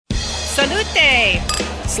Salute!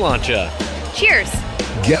 Sláinte. Cheers!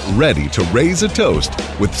 Get ready to raise a toast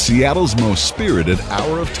with Seattle's most spirited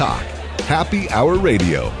hour of talk. Happy Hour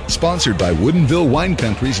Radio, sponsored by Woodinville Wine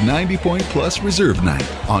Country's 90-point-plus Reserve Night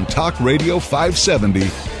on Talk Radio 570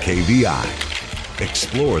 KVI.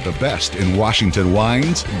 Explore the best in Washington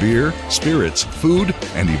wines, beer, spirits, food,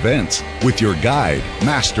 and events with your guide,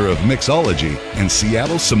 master of mixology, and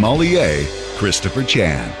Seattle sommelier, Christopher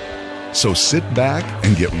Chan. So sit back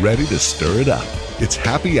and get ready to stir it up. It's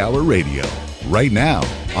Happy Hour Radio, right now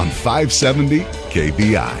on 570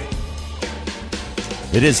 KVI.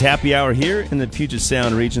 It is Happy Hour here in the Puget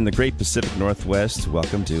Sound region, the Great Pacific Northwest.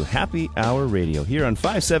 Welcome to Happy Hour Radio here on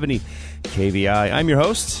 570 KVI. I'm your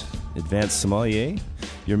host, Advanced Sommelier,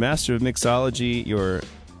 your master of mixology, your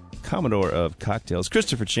commodore of cocktails,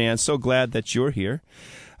 Christopher Chan. So glad that you're here.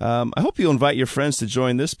 I hope you'll invite your friends to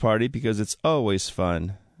join this party because it's always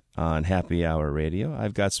fun on Happy Hour Radio.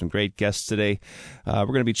 I've got some great guests today. We're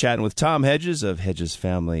going to be chatting with Tom Hedges of Hedges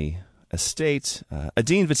Family Estate,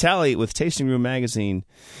 Adine Vitale with Tasting Room Magazine,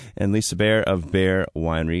 and Lisa Baer of Baer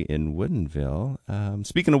Winery in Woodinville.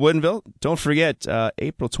 Speaking of Woodinville, don't forget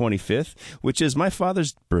April 25th, which is my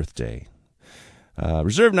father's birthday.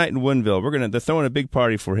 Reserve Night in Woodinville. They're throwing a big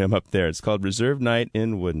party for him up there. It's called Reserve Night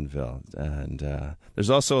in Woodinville. And there's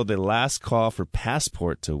also the last call for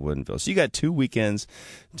Passport to Woodinville. So you got 2 weekends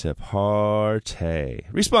to partay.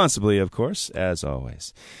 Responsibly, of course, as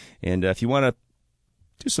always. And if you want to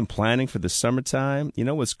do some planning for the summertime, you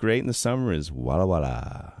know what's great in the summer is Walla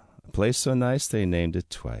Walla. A place so nice they named it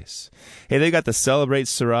twice. Hey, they got the Celebrate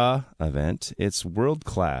Syrah event. It's world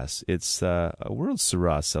class. It's a World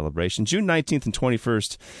Syrah celebration. June 19th and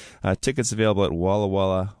 21st. Tickets available at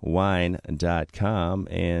wallawallawine.com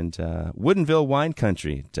and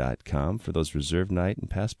woodinvillewinecountry.com for those reserve night and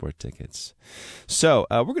passport tickets. So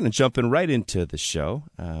we're going to jump in right into the show.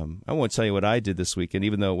 I won't tell you what I did this weekend,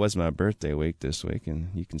 even though it was my birthday week this week,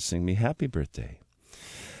 and you can sing me happy birthday.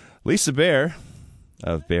 Lisa Baer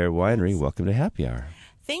of Baer Winery, welcome to Happy Hour.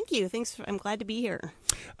 Thank you. I'm glad to be here.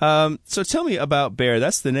 So tell me about Baer.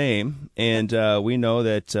 That's the name, and we know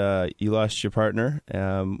that you lost your partner.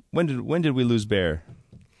 When did we lose Baer?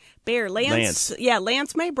 Baer, Lance. Yeah,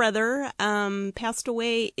 Lance, my brother, passed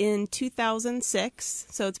away in 2006.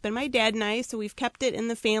 So it's been my dad and I. So we've kept it in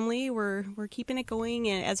the family. We're keeping it going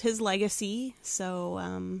as his legacy.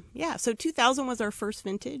 So So 2000 was our first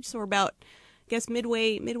vintage. So we're about, I guess,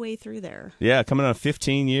 midway through there. Yeah, coming on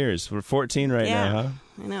 15 years. We're 14 right now, huh?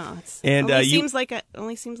 I know.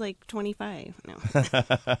 Only seems like 25. No.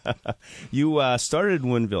 You started in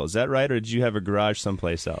Woodinville, is that right, or did you have a garage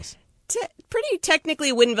someplace else? Pretty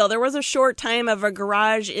technically Woodinville. There was a short time of a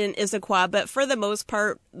garage in Issaquah, but for the most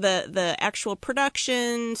part, the actual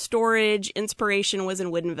production, storage, inspiration was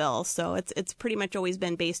in Woodinville. So it's pretty much always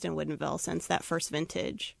been based in Woodinville since that first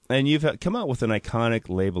vintage. And you've come out with an iconic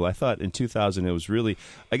label. I thought in 2000 it was really,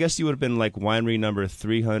 I guess you would have been like winery number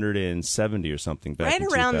 370 or something back in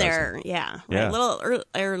 2000. Right around there, yeah. Right, little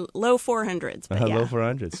or low 400s. But Low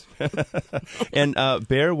 400s. And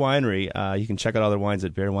Baer Winery, you can check out all their wines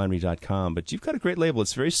at baerwinery.com. But you've got a great label.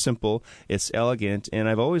 It's very simple. It's elegant. And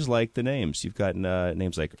I've always liked the names. You've got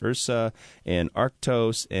names like Ursa and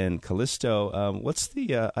Arctos and Callisto. What's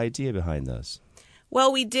the idea behind those?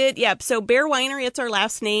 Well, we did, yeah. So Baer Winery, it's our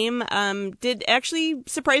last name. Did actually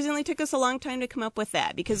surprisingly took us a long time to come up with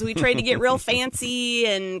that because we tried to get real fancy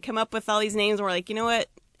and come up with all these names. And we're like, you know what?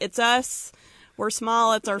 It's us. We're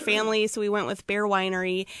small. It's our family. So we went with Baer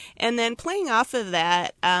Winery. And then playing off of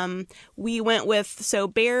that, we went with,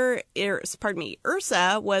 Ursa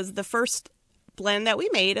was the first blend that we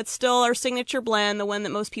made. It's still our signature blend, the one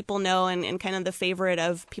that most people know and kind of the favorite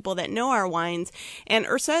of people that know our wines. And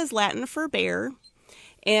Ursa is Latin for bear.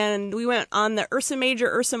 And we went on the Ursa Major,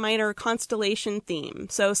 Ursa Minor constellation theme.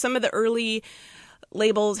 So some of the early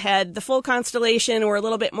labels had the full constellation or a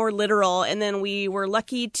little bit more literal, and then we were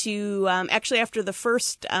lucky to actually after the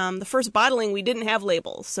first bottling we didn't have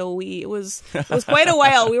labels, so it was quite a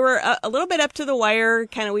while. We were a little bit up to the wire,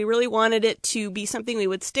 kind of. We really wanted it to be something we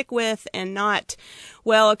would stick with and not,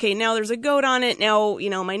 well, okay, now there's a goat on it, now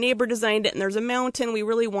my neighbor designed it and there's a mountain. We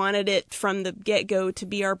really wanted it from the get-go to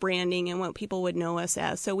be our branding and what people would know us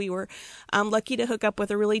as. So we were lucky to hook up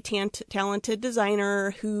with a really talented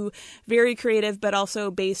designer who very creative, but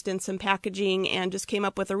also based in some packaging, and just came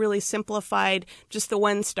up with a really simplified, just the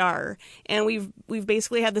one star. And we've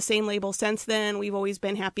basically had the same label since then. We've always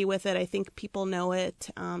been happy with it. I think people know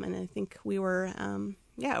it, and I think we were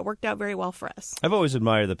yeah, it worked out very well for us. I've always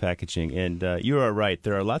admired the packaging, and you are right.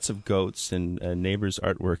 There are lots of goats and neighbors'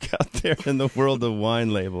 artwork out there in the world of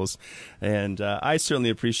wine labels, and I certainly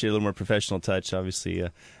appreciate a little more professional touch. Obviously,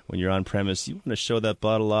 when you're on premise, you want to show that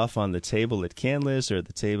bottle off on the table at Canlis or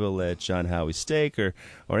the table at John Howie's Steak or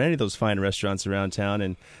any of those fine restaurants around town,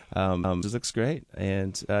 and this looks great.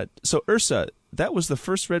 And so, Ursa, that was the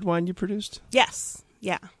first red wine you produced? Yes,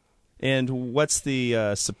 yeah. And what's the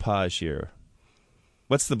cepage here?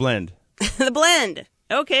 What's the blend? The blend.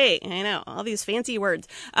 Okay, I know, all these fancy words.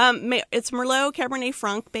 It's Merlot Cabernet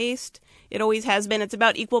Franc based. It always has been. It's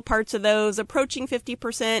about equal parts of those, approaching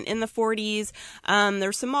 50% in the 40s.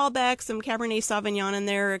 There's some Malbec, some Cabernet Sauvignon in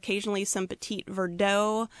there, occasionally some Petit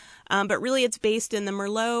Verdot. But really it's based in the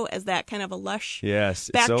Merlot as that kind of a lush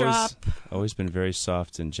backdrop. It's always been very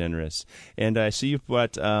soft and generous. And I see you've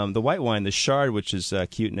brought the white wine, the Chard, which is a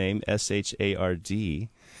cute name, Shard.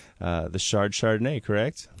 The Chard Chardonnay,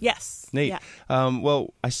 correct? Yes. Nate, yeah.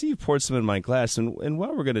 Well, I see you poured some in my glass, and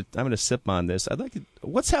while I'm gonna sip on this.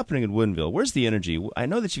 What's happening in Woodinville? Where's the energy? I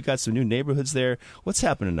know that you've got some new neighborhoods there. What's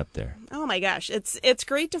happening up there? Oh my gosh, it's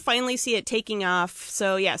great to finally see it taking off.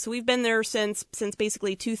 So we've been there since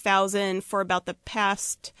basically 2000. For about the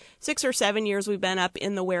past 6 or 7 years, we've been up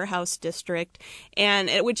in the Warehouse District,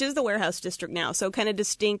 which is the Warehouse District now. So kind of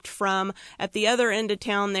distinct from at the other end of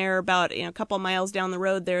town there, about a couple miles down the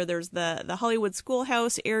road there. There's the Hollywood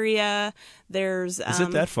Schoolhouse area. Is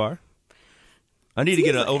it that far? I need to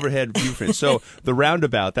get an overhead view for it. So the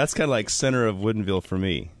roundabout, that's kind of like center of Woodinville for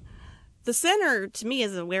me. The center to me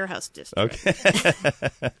is a Warehouse District. Okay.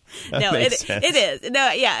 No, it is.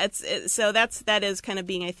 No, yeah, that is kind of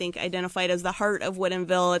being, I think, identified as the heart of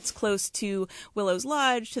Woodinville. It's close to Willow's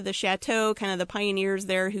Lodge, to the chateau, kind of the pioneers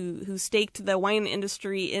there who staked the wine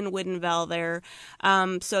industry in Woodinville there.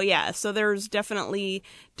 So there's definitely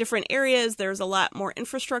different areas. There's a lot more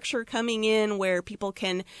infrastructure coming in where people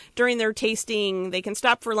can, during their tasting, they can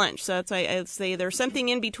stop for lunch. So that's why I say there's something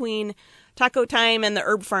in between Taco Time and the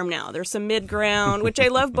Herb Farm now. There's some mid-ground, which I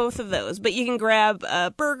love both of those. But you can grab a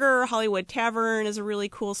burger. Hollywood Tavern is a really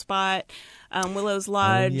cool spot. Willow's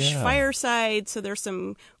Lodge, Fireside. So there's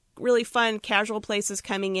some really fun casual places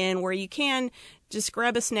coming in where you can just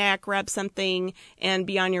grab a snack, grab something, and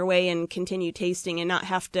be on your way and continue tasting and not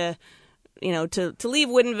have to to leave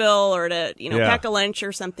Woodinville or to, pack a lunch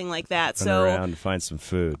or something like that. Run around to find some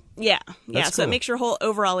food. Yeah. That's So cool. it makes your whole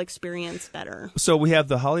overall experience better. So we have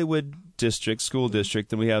the Hollywood District, School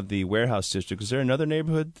District, and we have the Warehouse District. Is there another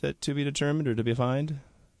neighborhood that to be determined or to be found?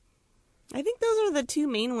 I think those are the two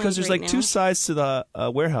main ones. Because there's right like now. two sides to the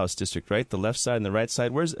Warehouse District, right? The left side and the right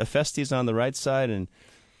side. Where's Efesti's on the right side and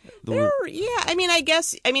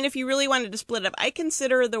if you really wanted to split it up, I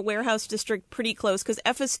consider the Warehouse District pretty close because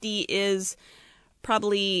FSD is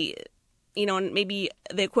probably, maybe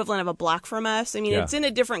the equivalent of a block from us. It's in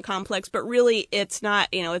a different complex, but really it's not,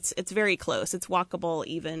 it's very close. It's walkable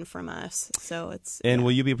even from us. So it's. And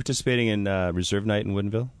will you be participating in Reserve Night in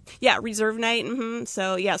Woodinville? Yeah, Reserve Night. Mm-hmm.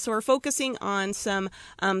 So we're focusing on some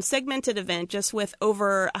segmented event just with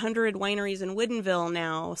over 100 wineries in Woodinville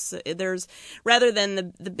now. So there's, rather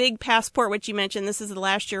than the big Passport, which you mentioned, this is the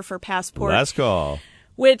last year for Passport. Last call.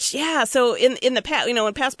 Which, so in the past,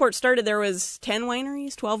 when Passport started, there was 10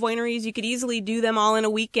 wineries, 12 wineries. You could easily do them all in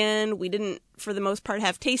a weekend. We didn't, for the most part,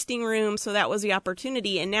 have tasting rooms, so that was the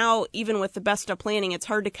opportunity. And now, even with the best of planning, it's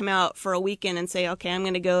hard to come out for a weekend and say, okay, I'm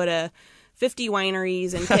going to go to 50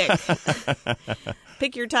 wineries and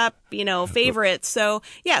pick your top, favorites. So,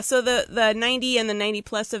 so the 90 and the 90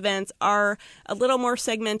 plus events are a little more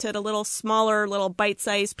segmented, a little smaller, little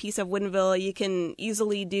bite-sized piece of Woodinville you can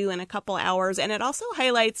easily do in a couple hours. And it also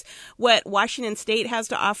highlights what Washington State has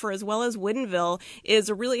to offer as well as Woodinville is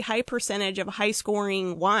a really high percentage of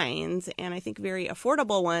high-scoring wines, and I think very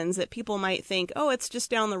affordable ones that people might think, oh, it's just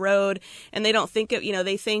down the road, and they don't think of,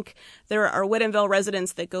 they think there are Woodinville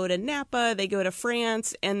residents that go to Napa, they go to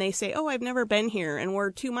France, and they say, oh, I've never been here, and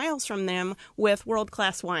we're 2 miles from them with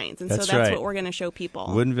world-class wines. And that's so that's right. what we're going to show people.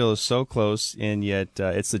 Woodinville is so close, and yet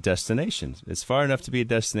it's a destination. It's far enough to be a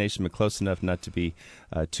destination, but close enough not to be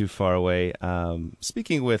too far away.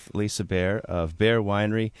 Speaking with Lisa Baer of Baer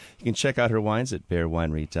Winery, you can check out her wines at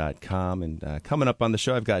baerwinery.com. And coming up on the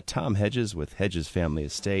show, I've got Tom Hedges with Hedges Family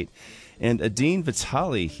Estate. And Adine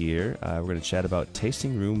Vitale here. We're going to chat about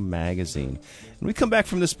Tasting Room Magazine. When we come back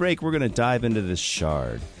from this break, we're going to dive into this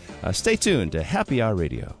Chard. Stay tuned to Happy Hour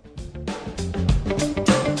Radio.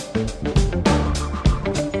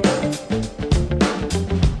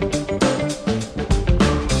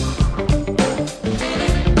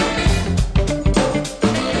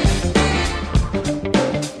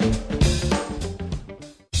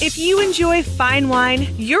 If you enjoy fine wine,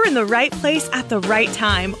 you're in the right place at the right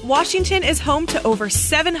time. Washington is home to over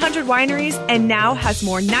 700 wineries and now has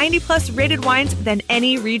more 90-plus rated wines than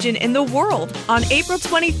any region in the world. On April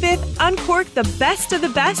 25th, uncork the best of the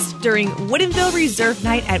best during Woodinville Reserve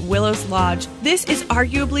Night at Willows Lodge. This is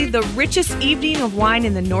arguably the richest evening of wine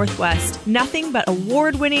in the Northwest. Nothing but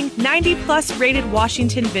award-winning 90-plus rated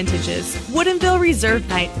Washington vintages. Woodinville Reserve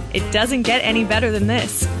Night. It doesn't get any better than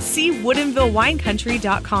this. See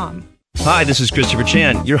WoodinvilleWineCountry.com. Hi, this is Christopher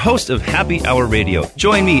Chan, your host of Happy Hour Radio.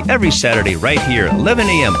 Join me every Saturday right here, 11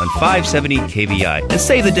 a.m. on 570 KVI. And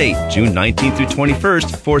save the date, June 19th through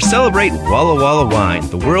 21st, for Celebrate Walla Walla Wine,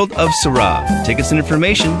 the world of Syrah. Tickets and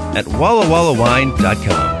information at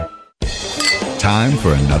wallawallawine.com. Time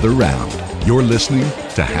for another round. You're listening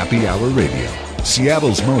to Happy Hour Radio,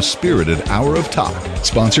 Seattle's most spirited hour of talk,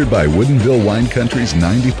 sponsored by Woodinville Wine Country's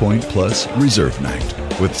 90-point plus Reserve Night,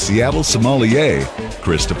 with Seattle sommelier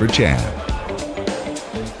Christopher Chan.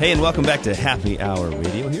 Hey, and welcome back to Happy Hour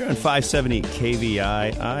Radio here on 570 KVI.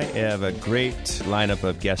 I have a great lineup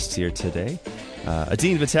of guests here today.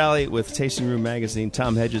 Adine Vitale with Tasting Room Magazine,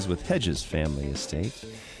 Tom Hedges with Hedges Family Estate,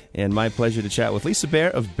 and my pleasure to chat with Lisa Bear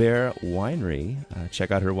of Bear Winery. Check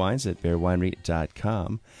out her wines at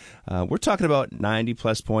bearwinery.com. We're talking about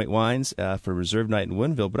 90-plus point wines for Reserve Night in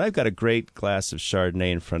Woodinville, but I've got a great glass of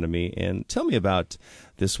Chardonnay in front of me. And tell me about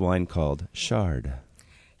this wine called Chard.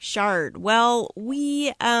 Chard. Well,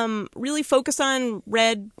 we really focus on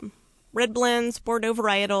red blends, Bordeaux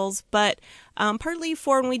varietals, but partly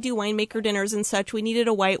for when we do winemaker dinners and such, we needed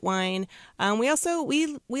a white wine. We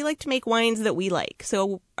like to make wines that we like.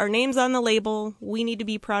 So our name's on the label. We need to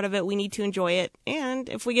be proud of it. We need to enjoy it. And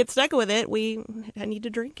if we get stuck with it, I need to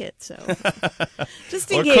drink it. So just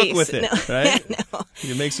in case. Or cook with it, right? No. You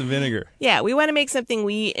can make some vinegar. Yeah, we want to make something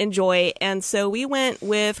we enjoy. And so we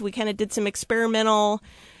kind of did some experimental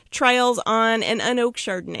trials on an unoaked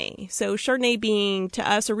Chardonnay. So Chardonnay being, to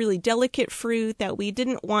us, a really delicate fruit that we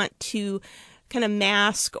didn't want to kind of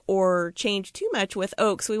mask or change too much with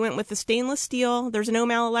oak. So we went with the stainless steel. There's no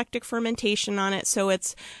malolactic fermentation on it, so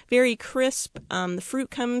it's very crisp. The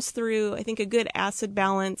fruit comes through, I think, a good acid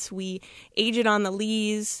balance. We age it on the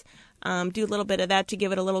lees. Do a little bit of that to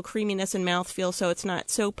give it a little creaminess and mouthfeel, so it's not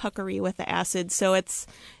so puckery with the acid. So it's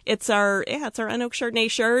our unoaked Chardonnay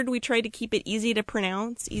Chard. We try to keep it easy to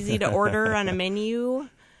pronounce, easy to order on a menu,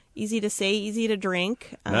 easy to say, easy to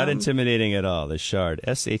drink. Not intimidating at all. The Chard,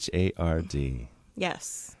 S-H-A-R-D.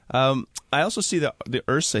 Yes. I also see the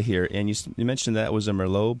Ursa here, and you mentioned that was a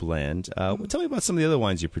Merlot blend. Tell me about some of the other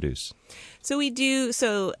wines you produce. So we do,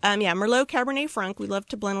 Merlot Cabernet Franc. We love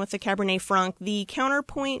to blend with the Cabernet Franc. The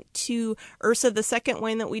counterpoint to Ursa, the second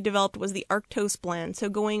wine that we developed, was the Arctos blend, so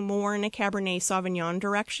going more in a Cabernet Sauvignon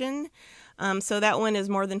direction. So that one is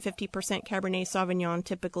more than 50% Cabernet Sauvignon,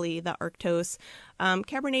 typically, the Arctos.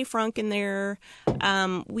 Cabernet Franc in there.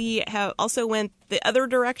 We have also went the other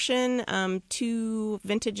direction 2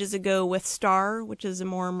 vintages ago with Star, which is a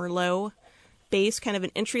more Merlot base, kind of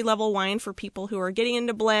an entry-level wine for people who are getting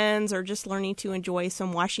into blends or just learning to enjoy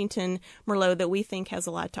some Washington Merlot that we think has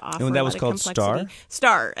a lot to offer. And that was called Star?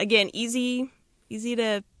 Star. Again, easy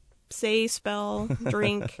to say, spell,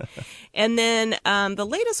 drink. And then the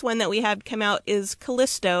latest one that we had come out is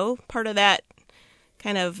Callisto, part of that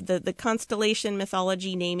kind of the constellation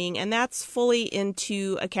mythology naming, and that's fully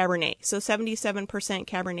into a Cabernet. So 77%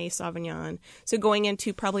 Cabernet Sauvignon. So going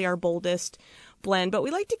into probably our boldest blend, but we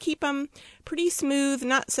like to keep them pretty smooth,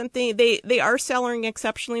 not something, they are cellaring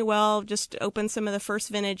exceptionally well, just opened some of the first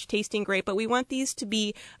vintage, tasting great, but we want these to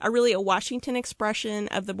be a Washington expression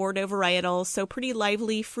of the Bordeaux varietals, so pretty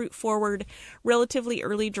lively, fruit forward, relatively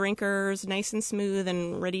early drinkers, nice and smooth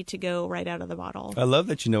and ready to go right out of the bottle. I love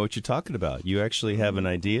that you know what you're talking about. You actually have an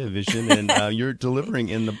idea, a vision, and you're delivering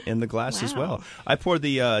in the glass as well. I poured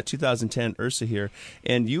the 2010 Ursa here,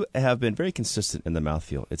 and you have been very consistent in the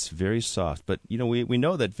mouthfeel. It's very soft, but we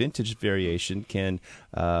know that vintage variation can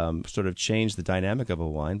sort of change the dynamic of a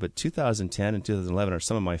wine, but 2010 and 2011 are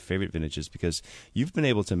some of my favorite vintages because you've been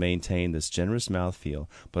able to maintain this generous mouthfeel,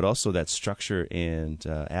 but also that structure and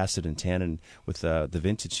acid and tannin with the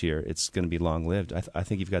vintage here. It's going to be long-lived. I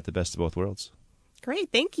think you've got the best of both worlds.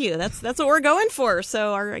 Great, thank you. That's what we're going for.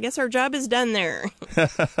 So I guess our job is done there.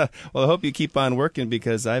 Well, I hope you keep on working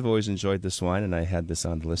because I've always enjoyed this wine, and I had this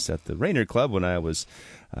on the list at the Rainier Club when I was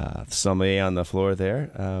sommelier on the floor there.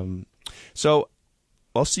 So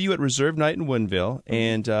I'll see you at Reserve Night in Woodinville,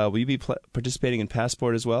 and will you be participating in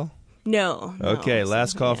Passport as well? No. Okay,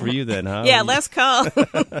 last call for you then, huh? Yeah, last call.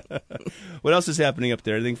 What else is happening up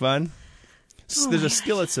there? Anything fun? There's a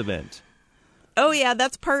Skillets event. Oh, yeah,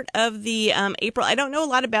 that's part of the April. I don't know a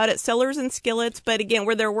lot about it, Cellars and Skillets, but again,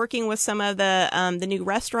 where they're working with some of the new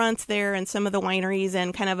restaurants there and some of the wineries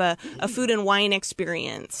and kind of a food and wine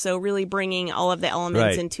experience. So really bringing all of the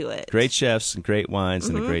elements into it. Great chefs and great wines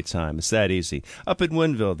and a great time. It's that easy. Up in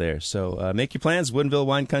Woodinville there. So make your plans,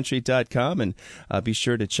 WoodinvilleWineCountry.com, and be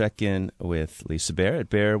sure to check in with Lisa Baer at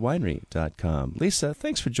BearWinery.com. Lisa,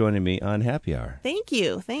 thanks for joining me on Happy Hour. Thank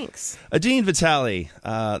you. Thanks. Adine Vitale.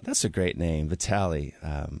 That's a great name, Vitale.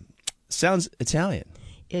 Sounds Italian.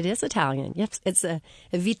 It is Italian. Yes, it's a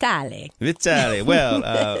Vitale. Vitale. Well,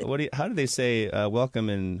 how do they say welcome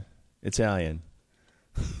in Italian?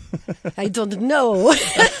 I don't know.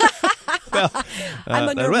 Well, I'm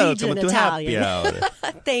a Norwegian welcome to Italian. Happy Hour.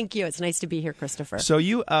 Thank you. It's nice to be here, Christopher. So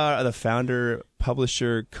you are the founder,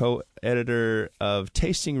 publisher, co-editor of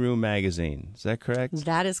Tasting Room Magazine. Is that correct?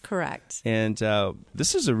 That is correct. And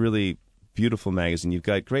this is a really beautiful magazine. You've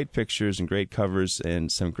got great pictures and great covers and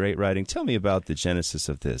some great writing. Tell me about the genesis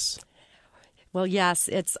of this. Well, yes,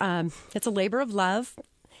 it's a labor of love.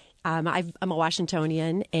 I'm a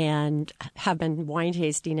Washingtonian and have been wine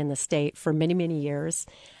tasting in the state for many, many years.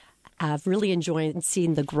 I've really enjoyed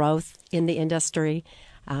seeing the growth in the industry.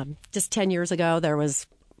 Just 10 years ago, there was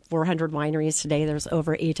 400 wineries. Today, there's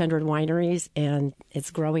over 800 wineries, and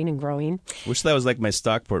it's growing and growing. Wish that was like my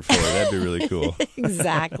stock portfolio. That'd be really cool.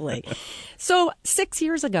 Exactly. So 6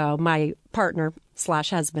 years ago, my partner /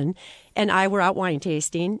 husband and I were out wine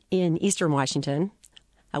tasting in Eastern Washington.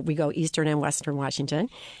 We go Eastern and Western Washington.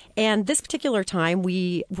 And this particular time,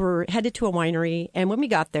 we were headed to a winery, and when we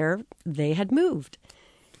got there, they had moved.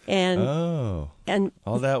 And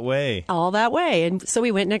all that way. All that way. And so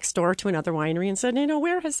we went next door to another winery and said,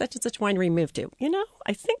 where has such and such winery moved to?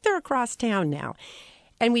 I think they're across town now.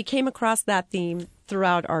 And we came across that theme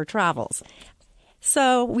throughout our travels.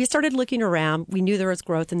 So we started looking around. We knew there was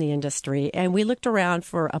growth in the industry, and we looked around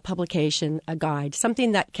for a publication, a guide,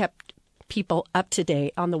 something that kept people up to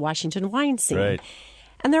date on the Washington wine scene. Right.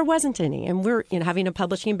 And there wasn't any. And we're having a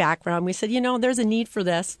publishing background. We said, there's a need for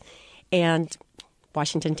this. And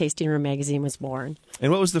Washington Tasting Room Magazine was born.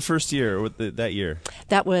 And what was the first year, or that year?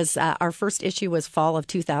 That was, our first issue was fall of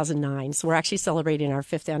 2009. So we're actually celebrating our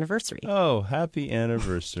 5th anniversary. Oh, happy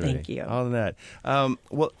anniversary. Thank you. All of that.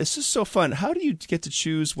 Well, it's just so fun. How do you get to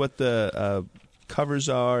choose what the covers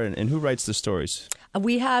are and who writes the stories?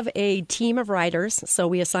 We have a team of writers. So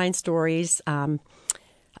we assign stories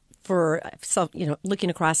for looking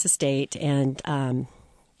across the state, and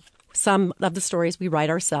some of the stories we write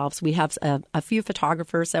ourselves. We have a few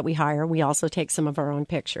photographers that we hire. We also take some of our own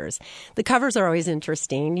pictures. The covers are always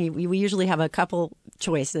interesting. We usually have a couple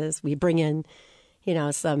choices. We bring in,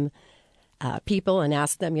 some people and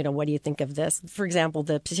ask them, what do you think of this? For example,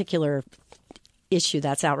 the particular issue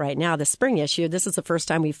that's out right now, the spring issue, this is the first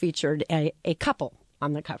time we featured a couple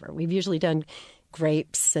on the cover. We've usually done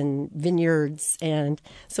grapes and vineyards. And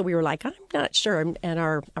so we were like, I'm not sure. And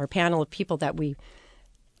our panel of people that we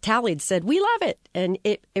tallied said, we love it. And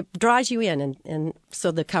it draws you in. And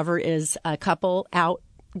so the cover is a couple out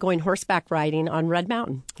going horseback riding on Red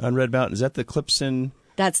Mountain. On Red Mountain. Is that the Clipson?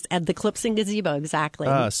 That's at the Clipson Gazebo, exactly.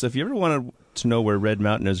 So if you ever wanted to know where Red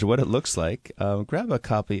Mountain is or what it looks like, grab a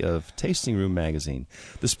copy of Tasting Room Magazine.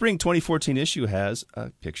 The spring 2014 issue has a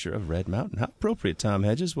picture of Red Mountain. How appropriate, Tom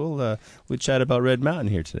Hedges. We'll chat about Red Mountain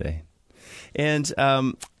here today. And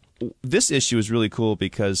this issue is really cool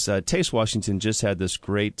because Taste Washington just had this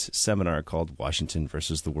great seminar called Washington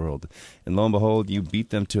versus the World. And lo and behold, you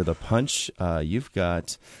beat them to the punch. You've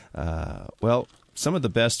got, some of the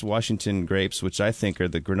best Washington grapes, which I think are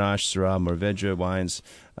the Grenache, Syrah, Mourvedre wines.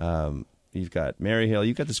 You've got Maryhill.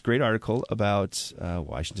 You've got this great article about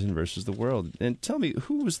Washington versus the world. And tell me,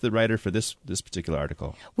 who was the writer for this particular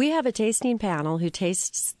article? We have a tasting panel who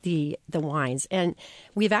tastes the wines, and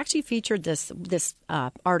we've actually featured this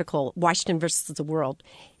article, Washington versus the world.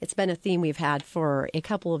 It's been a theme we've had for a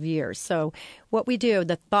couple of years. So what we do,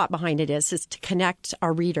 the thought behind it is to connect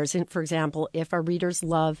our readers. And for example, if our readers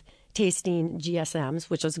love tasting GSMs,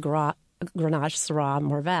 which is Grenache, Syrah,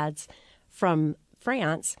 Mourvedre from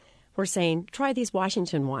France, we're saying, try these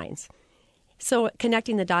Washington wines. So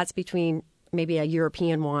connecting the dots between maybe a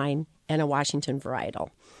European wine and a Washington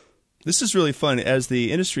varietal. This is really fun. As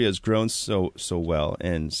the industry has grown so well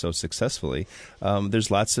and so successfully, there's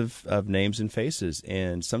lots of names and faces,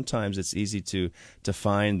 and sometimes it's easy to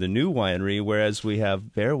find the new winery, whereas we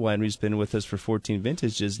have Bear Winery's been with us for 14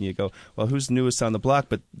 vintages, and you go, well, who's newest on the block?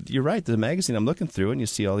 But you're right, the magazine, I'm looking through, and you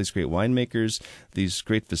see all these great winemakers, these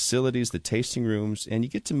great facilities, the tasting rooms, and you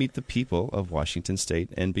get to meet the people of Washington State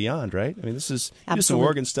and beyond, right? I mean, this is some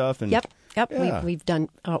Oregon stuff and Yep, Yeah. we've done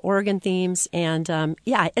Oregon themes, and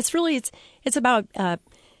it's about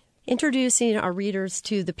introducing our readers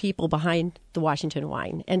to the people behind the Washington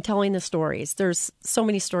wine and telling the stories. There's so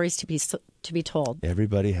many stories to be told.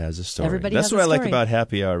 Everybody has a story. Everybody That's has a what I like story. about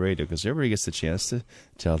Happy Hour Radio, because everybody gets the chance to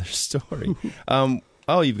tell their story.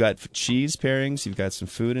 You've got cheese pairings. You've got some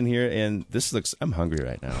food in here, and I'm hungry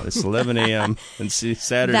right now. It's 11 a.m. and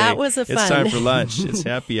Saturday. That was a It's fun. time for lunch. It's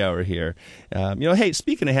happy hour here. Hey,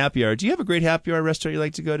 speaking of happy hour, do you have a great happy hour restaurant you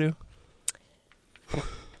like to go to?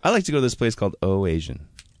 I like to go to this place called O Asian.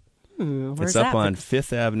 Where's It's up that? on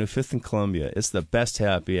 5th Avenue, 5th and Columbia. It's the best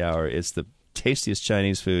happy hour. It's the tastiest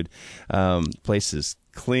Chinese food. Place is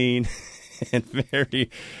clean and very,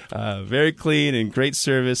 very clean, and great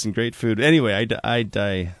service and great food. Anyway, I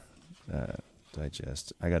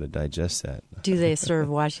digest. I got to digest that. Do they serve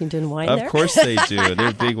Washington wine Of there? course they do.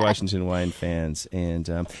 They're big Washington wine fans. And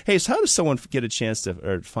hey, so how does someone get a chance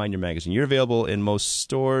to find your magazine? You're available in most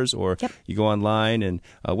stores, or Yep. you go online. And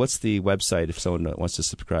what's the website if someone wants to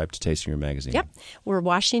subscribe to Tasting Room Magazine? Yep. We're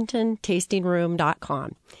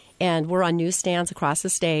WashingtonTastingRoom.com. And we're on newsstands across the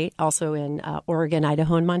state, also in Oregon,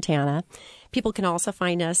 Idaho, and Montana. People can also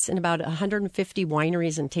find us in about 150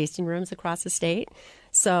 wineries and tasting rooms across the state.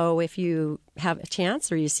 So if you have a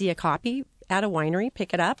chance or you see a copy at a winery,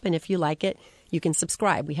 pick it up. And if you like it, you can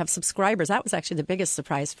subscribe. We have subscribers. That was actually the biggest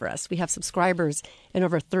surprise for us. We have subscribers in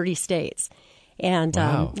over 30 states. And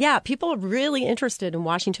Wow. People are really interested in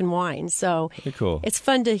Washington wine. So Very cool. It's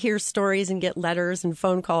fun to hear stories and get letters and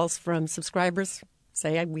phone calls from subscribers.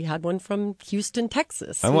 Say we had one from Houston,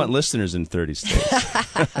 Texas. I want listeners in 30 states.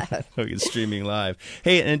 It's streaming live.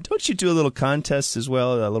 Hey, and don't you do a little contest as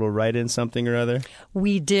well, a little write-in something or other?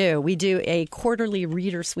 We do. We do a quarterly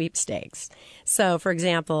reader sweepstakes. So, for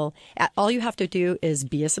example, all you have to do is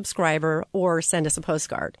be a subscriber or send us a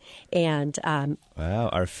postcard. And Wow,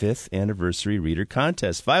 our 5th anniversary reader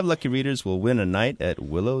contest. 5 lucky readers will win a night at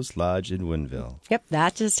Willows Lodge in Woodinville. Yep,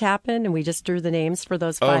 that just happened, and we just drew the names for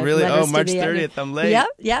those 5 Oh, really? letters Oh, to March the end. 30th. I'm late.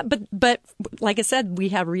 Yeah. But like I said, we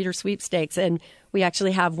have reader sweepstakes, and we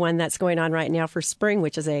actually have one that's going on right now for spring,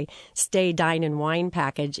 which is a stay, dine, and wine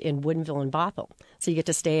package in Woodinville and Bothell. So you get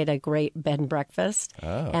to stay at a great bed and breakfast,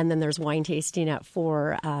 and then there's wine tasting at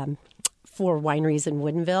four wineries in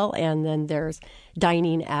Woodinville, and then there's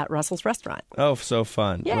dining at Russell's Restaurant. Oh, so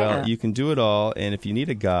fun. Yeah. Well, you can do it all, and if you need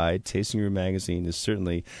a guide, Tasting Room Magazine is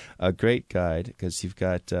certainly a great guide because you've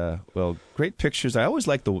got, great pictures. I always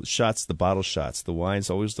like the shots, the bottle shots. The wines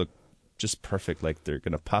always look just perfect, like they're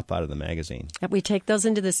going to pop out of the magazine. We take those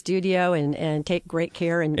into the studio and take great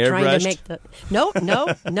care in trying Airbrushed? to make the...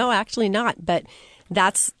 No, actually not. But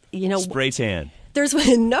that's, Spray tan. There's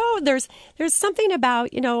something about,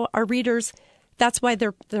 our readers. That's why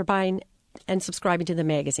they're buying and subscribing to the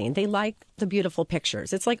magazine. They like the beautiful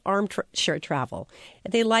pictures. It's like armchair travel.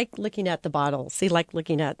 They like looking at the bottles. They like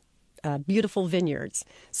looking at beautiful vineyards.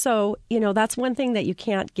 So, that's one thing that you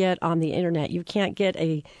can't get on the internet. You can't get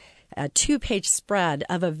a 2-page spread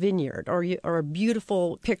of a vineyard or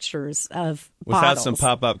beautiful pictures of Without bottles. some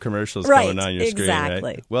pop-up commercials Right, going on your screen, exactly.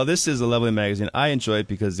 right? Well, this is a lovely magazine. I enjoy it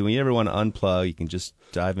because when you ever want to unplug, you can just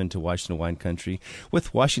dive into Washington wine country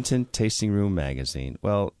with Washington Tasting Room Magazine.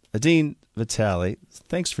 Well, Adine Vitale,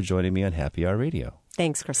 thanks for joining me on Happy Hour Radio.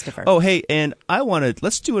 Thanks, Christopher. Oh, hey, and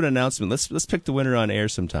let's do an announcement. Let's pick the winner on air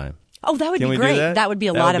sometime. Oh, that would Can be we do great. that? Would be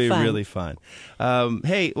a lot of fun. That would be really fun.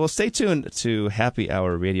 Hey, well, stay tuned to Happy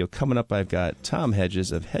Hour Radio. Coming up, I've got Tom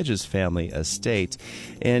Hedges of Hedges Family Estate.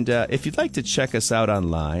 And if you'd like to check us out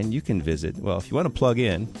online, you can visit, if you want to plug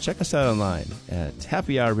in, check us out online at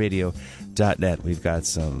happyhourradio.net. We've got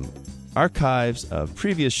some archives of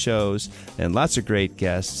previous shows and lots of great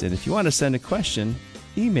guests. And if you want to send a question,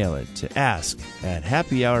 email it to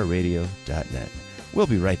ask@happyhourradio.net. We'll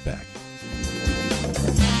be right back.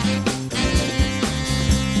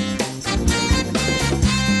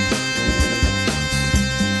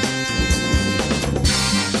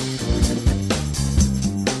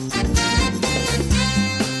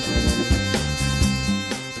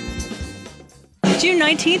 June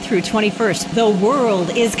 19th through 21st, the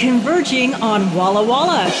world is converging on Walla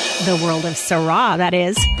Walla. The world of Syrah, that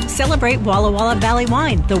is. Celebrate Walla Walla Valley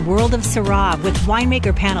wine, the world of Syrah, with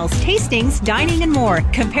winemaker panels, tastings, dining, and more.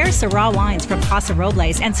 Compare Syrah wines from Paso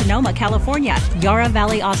Robles and Sonoma, California, Yarra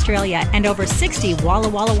Valley, Australia, and over 60 Walla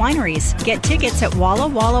Walla wineries. Get tickets at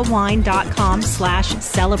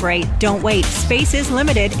wallawallawine.com/celebrate. Don't wait. Space is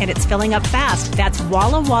limited and it's filling up fast. That's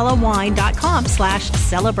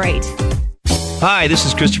wallawallawine.com/celebrate. Hi, this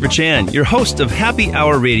is Christopher Chan, your host of Happy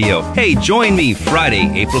Hour Radio. Hey, join me Friday,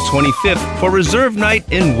 April 25th for Reserve Night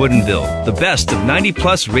in Woodinville. The best of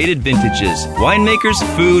 90-plus rated vintages, winemakers,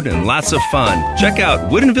 food, and lots of fun. Check out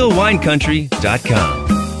WoodinvilleWineCountry.com.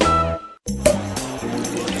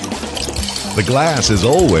 The glass is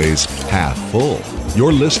always half full.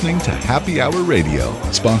 You're listening to Happy Hour Radio,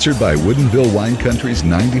 sponsored by Woodinville Wine Country's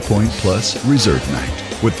 90-point-plus Reserve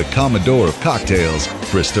Night, with the Commodore of Cocktails,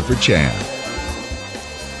 Christopher Chan.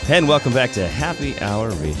 And welcome back to Happy Hour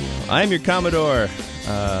Radio. I'm your Commodore.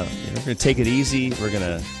 We're going to take it easy. We're going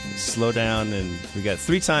to slow down, and we got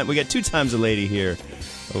 2 times a lady here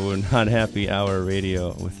on Happy Hour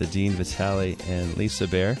Radio with the Dean Vitale and Lisa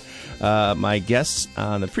Bear, my guests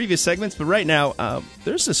on the previous segments. But right now,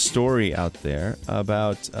 there's a story out there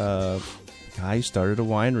about a guy who started a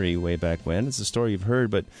winery way back when. It's a story you've heard,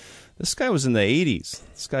 but this guy was in the 80s.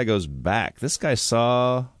 This guy goes back. This guy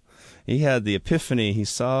he had the epiphany. He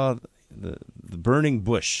saw the burning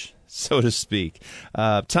bush, so to speak.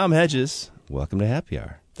 Tom Hedges, welcome to Happy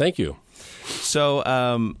Hour. Thank you. So,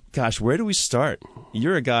 where do we start?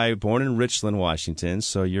 You're a guy born in Richland, Washington,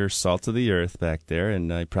 so you're salt of the earth back there,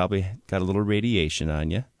 and I probably got a little radiation on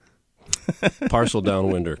you. Partial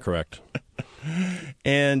downwinder, correct.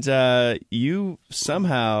 And you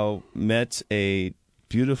somehow met a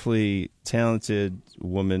beautifully talented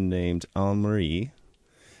woman named Anne-Marie.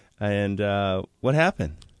 And what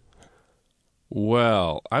happened?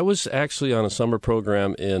 Well, I was actually on a summer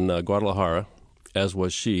program in Guadalajara, as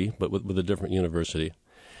was she, but with a different university.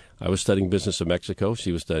 I was studying business in Mexico.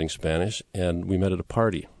 She was studying Spanish, and we met at a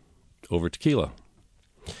party over tequila.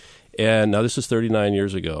 And now this is 39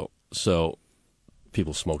 years ago, so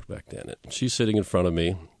people smoked back then. She's sitting in front of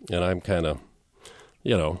me, and I'm kind of,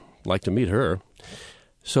 like to meet her.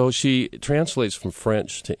 So she translates from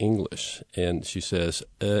French to English, and she says,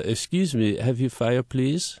 excuse me, have you fire,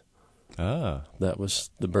 please? Ah. That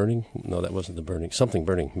was the burning? No, that wasn't the burning. Something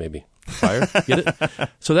burning, maybe. Fire? Get it?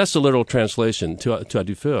 So that's the literal translation, tu as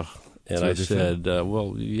du feu. And I said,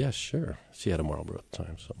 well, yes, sure. She had a Marlboro at the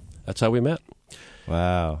time, so that's how we met.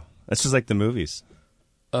 Wow. That's just like the movies.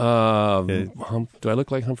 Do I look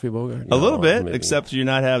like Humphrey Bogart? A little bit, maybe. Except you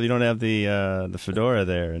don't have the fedora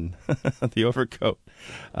there and the overcoat.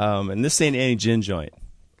 And this ain't any gin joint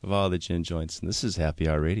of all the gin joints. And this is Happy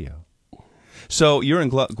Hour Radio. So you're in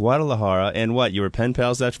Guadalajara, and what? You were pen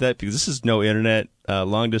pals after that? Because this is no internet.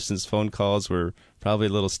 Long-distance phone calls were probably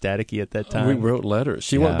a little staticky at that time. We wrote letters.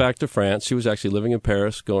 She went back to France. She was actually living in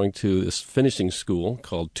Paris, going to this finishing school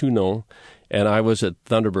called Tournon. And I was at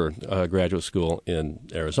Thunderbird Graduate School in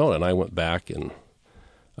Arizona, and I went back, and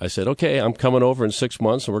I said, okay, I'm coming over in 6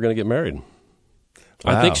 months, and we're going to get married.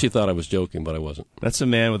 Wow. I think she thought I was joking, but I wasn't. That's a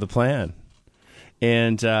man with a plan.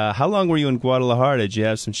 And how long were you in Guadalajara? Did you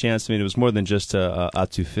have some chance? I mean, it was more than just a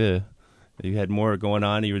tu feu. You had more going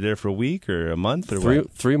on. You were there for a week or a month? Or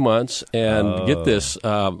what? 3 months, and get this,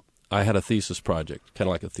 I had a thesis project, kind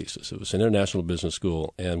of like a thesis. It was an international business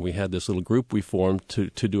school, and we had this little group we formed to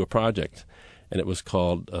do a project. And it was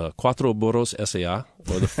called Cuatro Burros S.A.,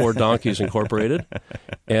 or the Four Donkeys Incorporated.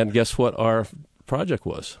 And guess what our project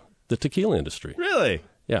was? The tequila industry. Really?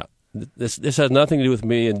 Yeah. This has nothing to do with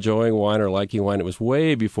me enjoying wine or liking wine. It was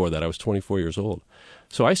way before that. I was 24 years old.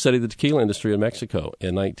 So I studied the tequila industry in Mexico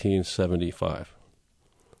in 1975.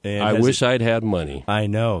 And I wish I'd had money. I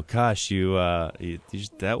know. Gosh,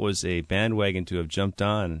 that was a bandwagon to have jumped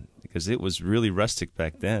on because it was really rustic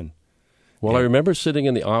back then. Well, I remember sitting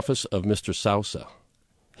in the office of Mr. Sousa.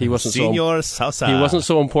 He wasn't Senor Sousa. He wasn't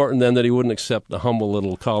so important then that he wouldn't accept a humble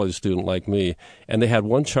little college student like me. And they had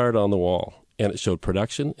one chart on the wall, and it showed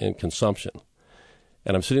production and consumption.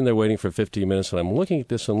 And I'm sitting there waiting for 15 minutes, and I'm looking at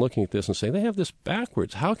this and saying, they have this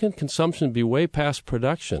backwards. How can consumption be way past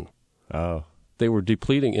production? Oh. They were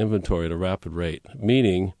depleting inventory at a rapid rate,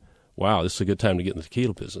 meaning, wow, this is a good time to get in the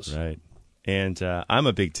tequila business. Right. And I'm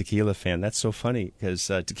a big tequila fan. That's so funny because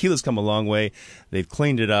tequila's come a long way. They've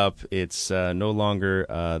cleaned it up. It's no longer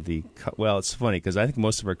it's funny because I think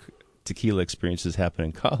most of our tequila experiences happen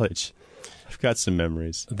in college. I've got some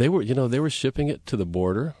memories. They were shipping it to the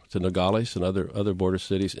border, to Nogales and other border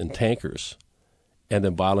cities in tankers, and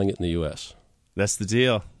then bottling it in the U.S. That's the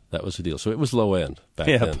deal. That was the deal. So it was low end back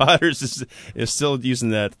then. Yeah, Potters is still using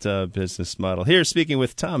that business model. Here, speaking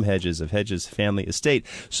with Tom Hedges of Hedges Family Estate.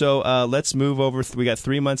 So let's move over. We got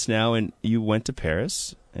 3 months now, and you went to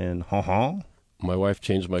Paris. And my wife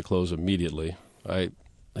changed my clothes immediately. I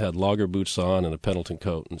had logger boots on and a Pendleton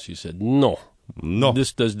coat, and she said, no,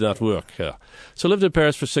 this does not work. So I lived in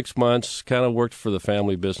Paris for 6 months, kind of worked for the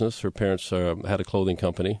family business. Her parents had a clothing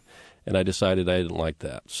company, and I decided I didn't like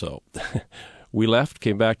that. So we left,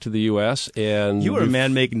 came back to the U.S., and... You were a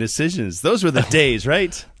man making decisions. Those were the days,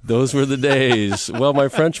 right? Those were the days. Well, my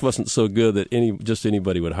French wasn't so good that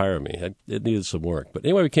anybody would hire me. It needed some work. But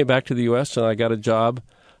anyway, we came back to the U.S., and I got a job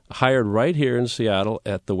hired right here in Seattle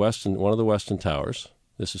at one of the Westin Towers.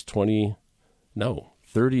 This is 38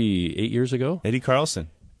 years ago. Eddie Carlson.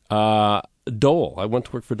 Dole. I went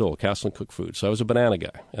to work for Dole, Castle and Cook Food. So I was a banana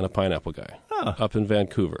guy and a pineapple guy up in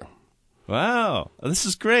Vancouver. Wow. This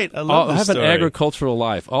is great. I love this I have story. an agricultural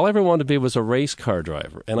life. All I ever wanted to be was a race car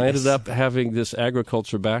driver. And I ended up having this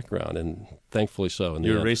agriculture background, and thankfully so.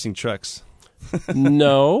 You were racing trucks.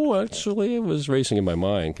 No, actually, I was racing in my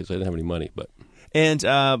mind because I didn't have any money. And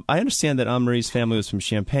I understand that Anne-Marie's family was from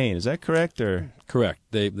Champaign. Is that correct? Or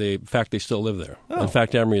correct. In fact, they still live there. Oh. In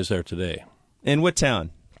fact, Anne-Marie is there today. In what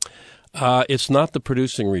town? It's not the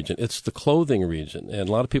producing region. It's the clothing region. And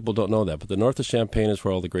a lot of people don't know that. But the north of Champaign is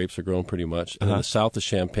where all the grapes are grown pretty much. And the south of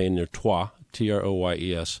Champaign, near Troyes,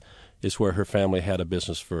 Troyes, is where her family had a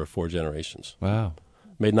business for 4 generations. Wow.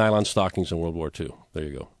 Made nylon stockings in World War II. There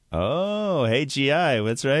you go. Oh, hey, GI.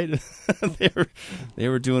 That's right. They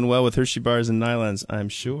were doing well with Hershey bars and nylons, I'm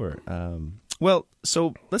sure. Well,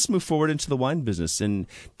 so let's move forward into the wine business. And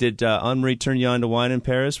did Anne-Marie turn you on to wine in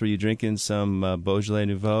Paris? Were you drinking some Beaujolais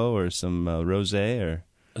Nouveau or some Rosé? Or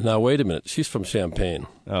now, wait a minute. She's from Champagne.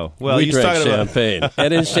 Oh, well, we drink champagne.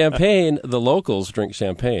 And in Champagne, the locals drink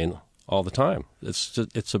champagne all the time. It's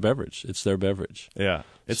a beverage. It's their beverage. Yeah,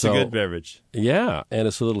 it's a good beverage. Yeah, and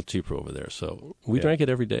it's a little cheaper over there. So we drank it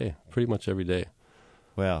every day, pretty much every day.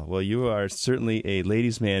 Well, you are certainly a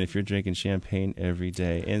ladies' man if you're drinking champagne every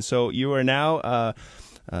day. And so you are now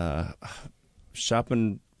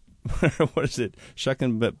shopping, what is it,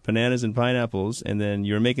 shucking bananas and pineapples, and then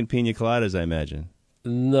you're making pina coladas, I imagine.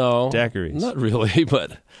 No. Daiquiris. Not really,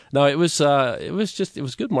 but no, it was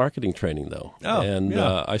good marketing training, though. Oh, and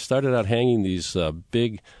I started out hanging these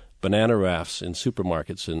big banana rafts in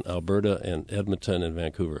supermarkets in Alberta and Edmonton and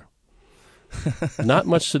Vancouver. Not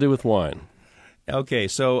much to do with wine. Okay,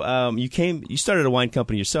 so you started a wine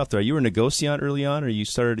company yourself, though. You were a negociant early on, or you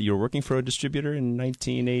were working for a distributor in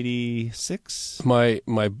 1986? My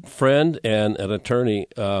friend and an attorney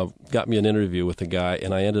got me an interview with a guy,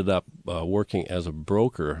 and I ended up working as a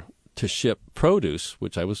broker to ship produce,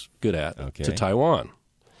 which I was good at, to Taiwan.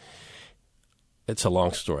 It's a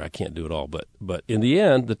long story. I can't do it all. But in the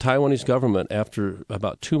end, the Taiwanese government, after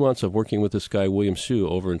about 2 months of working with this guy, William Hsu,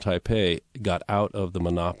 over in Taipei, got out of the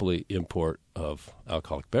monopoly import of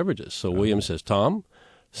alcoholic beverages. So William says, Tom,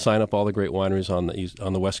 sign up all the great wineries on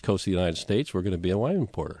the west coast of the United States. We're going to be a wine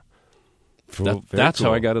importer. That's cool.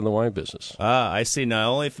 How I got in the wine business. Ah, I see.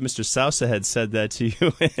 Now, only if Mr. Sousa had said that to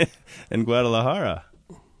you in Guadalajara.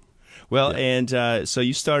 Well, and so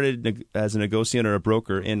you started as a negociant or a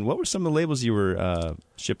broker, and what were some of the labels you were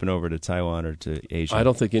shipping over to Taiwan or to Asia? I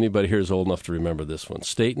don't think anybody here is old enough to remember this one.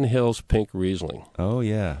 Staten Hills Pink Riesling. Oh,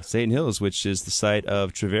 yeah. Staten Hills, which is the site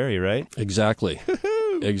of Treveri, right? Exactly.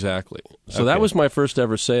 Exactly. So that was my first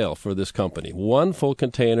ever sale for this company. 1 full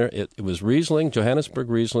container. It was Riesling, Johannesburg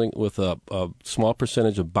Riesling, with a small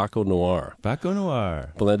percentage of Baco Noir. Baco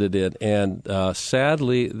Noir. Blended in. And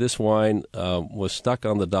sadly, this wine was stuck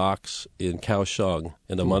on the docks in Kaohsiung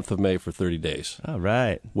in the month of May for 30 days. All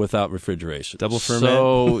right. Without refrigeration. Double ferment.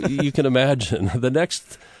 So you can imagine. The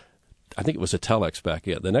next, I think it was a telex back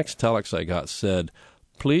in. The next telex I got said,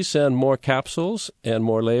 please send more capsules and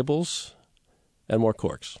more labels and more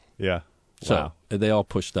corks. Yeah. So they all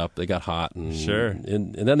pushed up. They got hot. And, sure.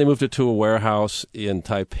 And then they moved it to a warehouse in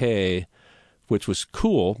Taipei, which was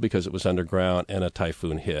cool because it was underground, and a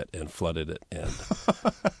typhoon hit and flooded it. And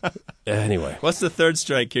anyway. What's the third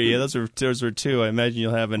strike here? Yeah, those were 2. I imagine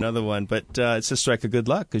you'll have another one. But it's a strike of good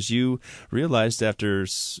luck because you realized after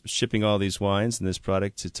shipping all these wines and this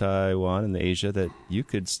product to Taiwan and Asia that you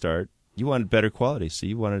could start. You wanted better quality, so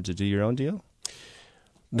you wanted to do your own deal?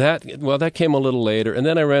 That came a little later, and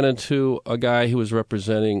then I ran into a guy who was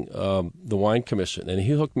representing the Wine Commission, and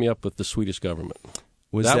he hooked me up with the Swedish government.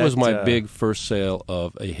 That was my big first sale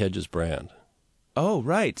of a Hedges brand. Oh,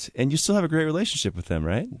 right. And you still have a great relationship with them,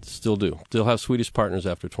 right? Still do. Still have Swedish partners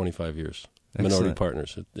after 25 years. Excellent. Minority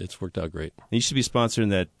partners. It's worked out great. You should be sponsoring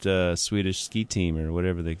that Swedish ski team or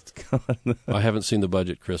whatever they call it. I haven't seen the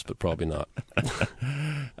budget, Chris, but probably not.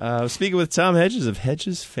 Speaking with Tom Hedges of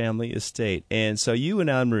Hedges Family Estate. And so you and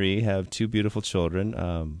Anne-Marie have 2 beautiful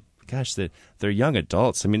children. Gosh, they're young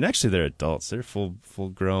adults. I mean, actually, they're adults. They're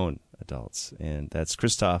full-grown adults. And that's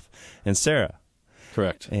Christoph and Sarah.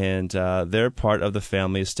 Correct. And they're part of the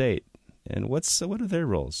family estate. And what are their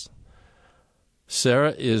roles?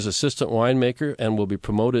 Sarah is assistant winemaker and will be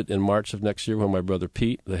promoted in March of next year when my brother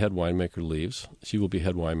Pete, the head winemaker, leaves. She will be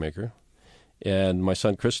head winemaker. And my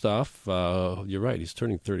son Christoph, you're right, he's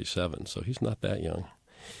turning 37, so he's not that young.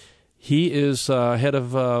 He is head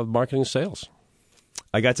of marketing and sales.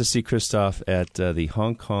 I got to see Christoph at the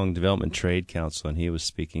Hong Kong Development Trade Council, and he was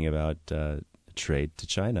speaking about trade to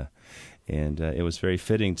China. And it was very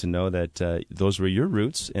fitting to know that those were your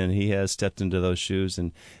roots, and he has stepped into those shoes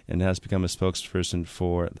and has become a spokesperson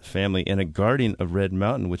for the family and a guardian of Red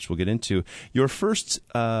Mountain, which we'll get into. Your first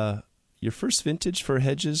vintage for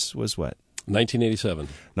Hedges was what? 1987.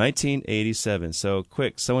 1987. So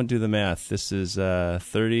quick, someone do the math. This is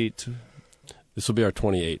 30. This will be our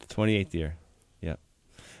 28th. 28th year. Yeah.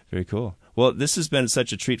 Very cool. Well, this has been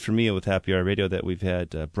such a treat for me with Happy Hour Radio that we've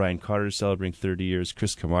had Brian Carter celebrating 30 years,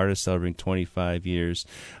 Chris Camarda celebrating 25 years,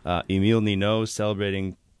 Emile Nino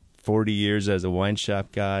celebrating 40 years as a wine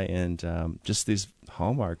shop guy, and just these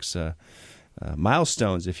hallmarks,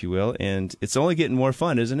 milestones, if you will. And it's only getting more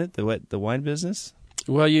fun, isn't it, the wine business?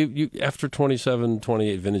 Well, you after 27,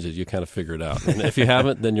 28 vintages, you kind of figure it out. And if you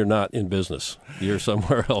haven't, then you're not in business. You're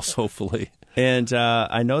somewhere else, hopefully. And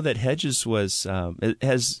I know that Hedges it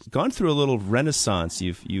has gone through a little renaissance.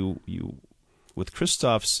 You with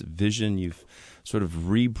Christoph's vision, you've sort of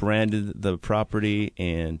rebranded the property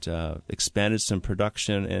and expanded some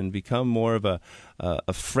production and become more of a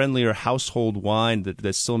friendlier household wine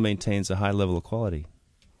that still maintains a high level of quality.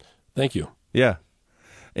 Thank you. Yeah.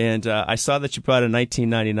 And I saw that you brought a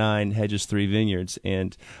 1999 Hedges 3 Vineyards,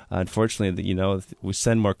 and unfortunately, we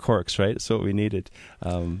send more corks, right? That's what we needed.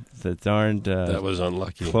 The darned that was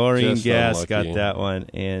unlucky. Chlorine Just gas unlucky. got that one,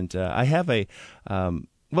 and I have a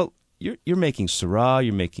you're making Syrah,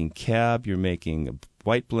 you're making Cab, you're making a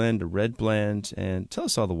white blend, a red blend, and tell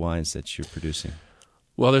us all the wines that you're producing.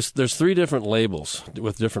 Well, there's 3 different labels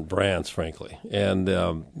with different brands, frankly, and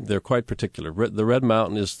they're quite particular. The Red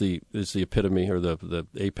Mountain is the epitome or the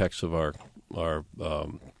apex of our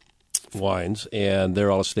wines, and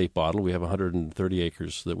they're all estate bottled. We have 130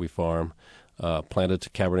 acres that we farm, planted to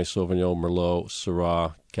Cabernet Sauvignon, Merlot,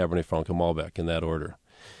 Syrah, Cabernet Franc, and Malbec in that order.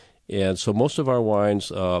 And so most of our wines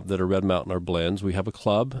that are Red Mountain are blends. We have a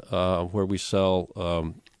club where we sell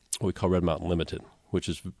what we call Red Mountain Limited, which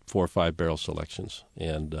is 4 or 5 barrel selections,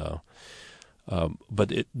 and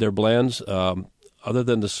but they're blends. Other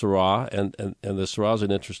than the Syrah, and the Syrah is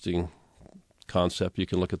an interesting concept. You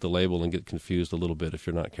can look at the label and get confused a little bit if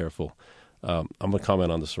you're not careful. I'm going to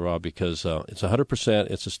comment on the Syrah because it's 100%.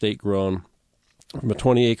 It's estate grown from a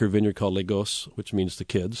 20-acre vineyard called Les Gosses, which means the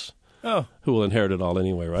kids. Oh, who will inherit it all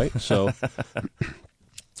anyway, right? So.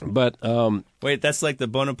 But wait, that's like the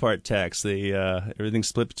Bonaparte tax. Everything's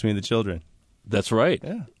split between the children. That's right.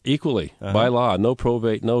 Yeah. Equally, by law. No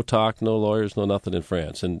probate, no talk, no lawyers, no nothing in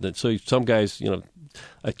France. And so some guys,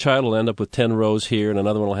 a child will end up with 10 rows here and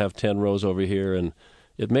another one will have 10 rows over here. And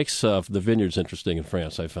it makes the vineyards interesting in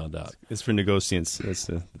France, I found out. It's for negotiants. It's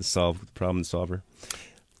the problem solver.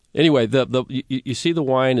 Anyway, you see the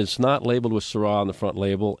wine is not labeled with Syrah on the front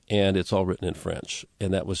label, and it's all written in French.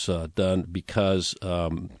 And that was done because,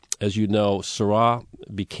 as you know, Syrah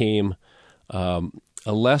became a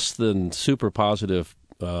less than super positive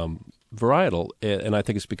varietal, and I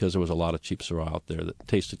think it's because there was a lot of cheap Syrah out there that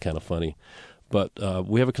tasted kind of funny. But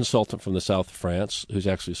we have a consultant from the south of France who's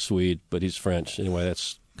actually a Swede, but he's French. Anyway,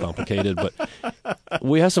 that's complicated. But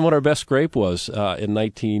we asked him what our best grape was in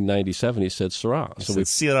 1997. He said Syrah. So we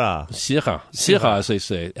Syrah, as they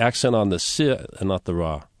say. Accent on the si and not the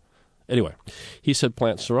ra. Anyway, he said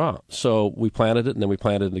plant Syrah. So we planted it, and then we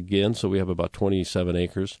planted it again. So we have about 27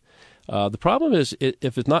 acres. The problem is,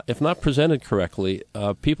 if not presented correctly,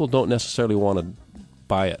 people don't necessarily want to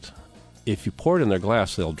buy it. If you pour it in their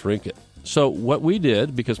glass, they'll drink it. So what we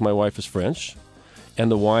did, because my wife is French,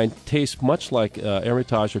 and the wine tastes much like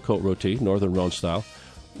Hermitage or Côte Rôtie, Northern Rhone style,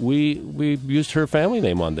 we used her family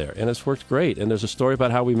name on there, and it's worked great. And there's a story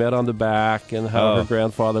about how we met on the back and how her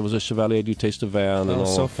grandfather was a Chevalier du Taste de Vin and all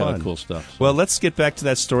so that kind of cool stuff. Well, let's get back to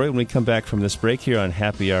that story when we come back from this break here on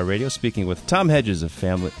Happy Hour Radio, speaking with Tom Hedges of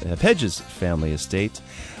Hedges Family Estate.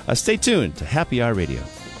 Stay tuned to Happy Hour Radio.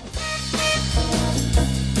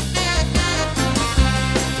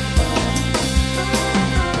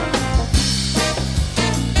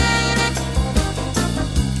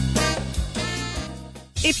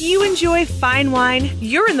 If you enjoy fine wine,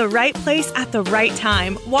 you're in the right place at the right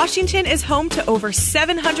time. Washington is home to over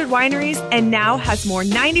 700 wineries and now has more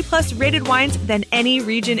 90-plus rated wines than any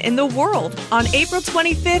region in the world. On April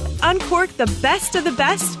 25th, uncork the best of the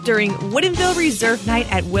best during Woodinville Reserve Night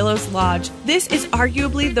at Willows Lodge. This is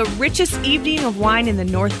arguably the richest evening of wine in the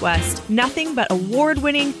Northwest. Nothing but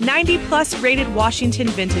award-winning 90-plus rated Washington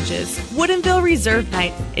vintages. Woodinville Reserve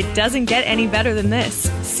Night. It doesn't get any better than this.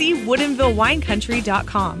 See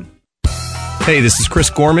WoodinvilleWineCountry.com. Hey, this is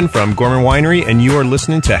Chris Gorman from Gorman Winery, and you are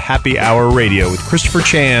listening to Happy Hour Radio with Christopher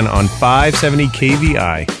Chan on 570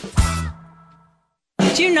 KVI.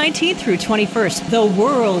 June 19th through 21st, the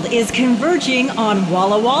world is converging on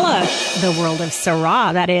Walla Walla. The world of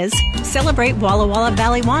Syrah, that is. Celebrate Walla Walla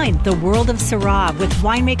Valley Wine, the world of Syrah, with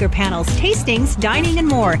winemaker panels, tastings, dining, and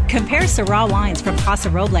more. Compare Syrah wines from Casa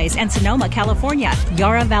Robles and Sonoma, California,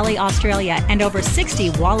 Yarra Valley, Australia, and over 60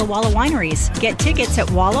 Walla Walla wineries. Get tickets at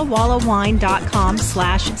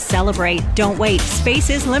wallawallawine.com/celebrate. Don't wait. Space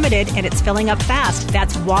is limited and it's filling up fast.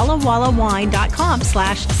 That's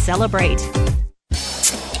wallawallawine.com/celebrate.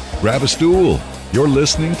 Grab a stool. You're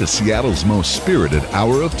listening to Seattle's most spirited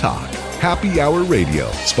hour of talk. Happy Hour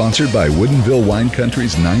Radio, sponsored by Woodinville Wine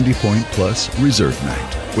Country's 90-point plus Reserve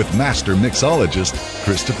Night with master mixologist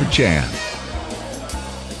Christopher Chan.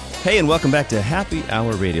 Hey, and welcome back to Happy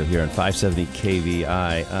Hour Radio here on 570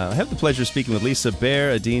 KVI. I have the pleasure of speaking with Lisa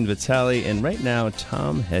Baer, Adine Vitale, and right now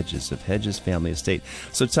Tom Hedges of Hedges Family Estate.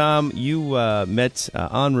 So, Tom, you met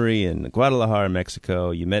Anne-Marie in Guadalajara,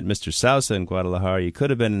 Mexico. You met Mr. Sousa in Guadalajara. You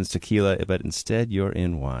could have been in tequila, but instead you're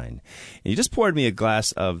in wine. And you just poured me a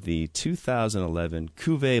glass of the 2011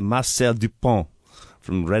 Cuvée Marcel Dupont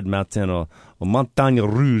from Red Mountain or Montagne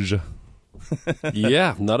Rouge.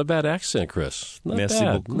 Yeah, not a bad accent, Chris. Not Merci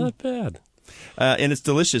bad. beaucoup. Not bad. And it's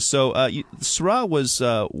delicious. So Syrah was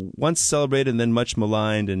once celebrated and then much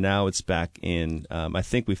maligned, and now it's back in. I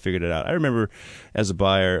think we figured it out. I remember as a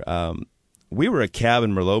buyer, we were a Cab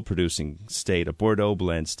and Merlot producing state, a Bordeaux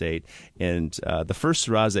blend state, and the first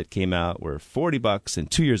Syrahs that came out were $40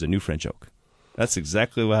 and 2 years of New French Oak. That's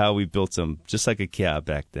exactly how we built them, just like a Cab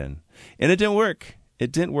back then. And it didn't work.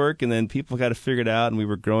 It didn't work, and then people got to figure it out, and we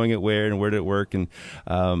were growing it where did it work? And,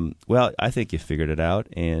 well, I think you figured it out.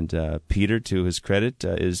 And Peter, to his credit,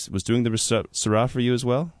 was doing the Syrah for you as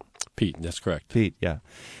well? Pete, that's correct. Pete, yeah.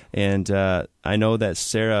 And I know that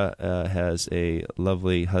Sarah has a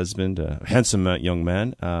lovely husband, a handsome young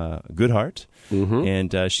man, good heart,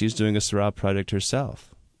 and she's doing a Syrah project herself.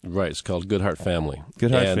 Right, it's called Good Heart Family. Good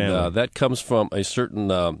Heart and, Family. That comes from a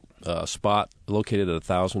certain spot located at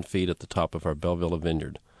 1,000 feet at the top of our Bellevilla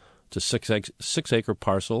Vineyard. It's a six-acre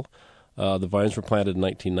parcel. The vines were planted in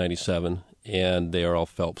 1997, and they are all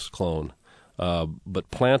Phelps clone. But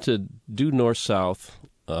planted due north-south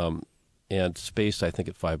and spaced, I think,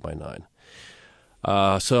 at 5 by 9.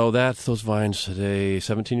 So those vines today,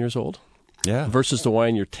 17 years old. Yeah. Versus the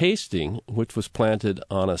wine you're tasting, which was planted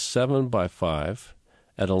on a 7 by 5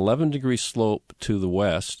 at an 11-degree slope to the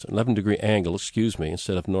west, 11-degree angle,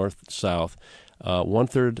 instead of north-south,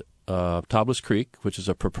 one-third Tablas Creek, which is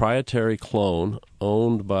a proprietary clone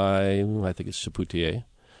owned by, I think it's Chapoutier,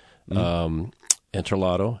 and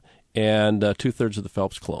Terlato, and two-thirds of the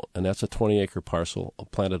Phelps clone. And that's a 20-acre parcel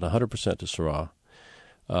planted 100% to Syrah.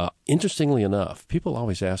 Interestingly enough, people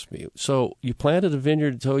always ask me, so you planted a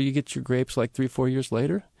vineyard until you get your grapes like 3-4 years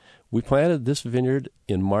later? We planted this vineyard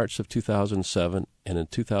in March of 2007, and in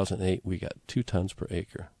 2008 we got 2 tons per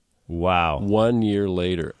acre. Wow. 1 year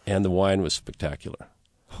later, and the wine was spectacular.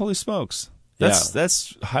 Holy smokes.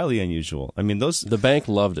 That's highly unusual. I mean, the bank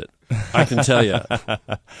loved it. I can tell you.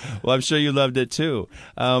 Well, I'm sure you loved it too.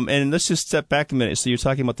 And let's just step back a minute. So you're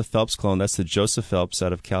talking about the Phelps clone. That's the Joseph Phelps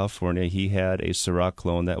out of California. He had a Syrah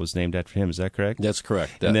clone that was named after him. Is that correct? That's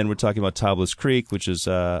correct. And then we're talking about Tablas Creek, which is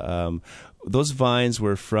those vines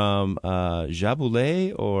were from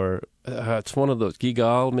Jaboulet or it's one of those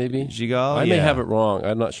Gigal, maybe. Gigal. I may have it wrong.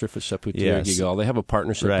 I'm not sure if it's Chapoutier or Gigal. They have a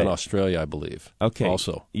partnership in Australia, I believe. Okay.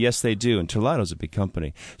 Also, yes, they do. And Terlato's a big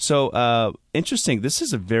company. So interesting. This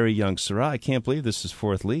is a very young Syrah. I can't believe this is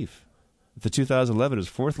 4th leaf. The 2011 is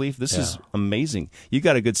 4th leaf. This is amazing. You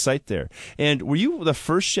got a good site there. And were you the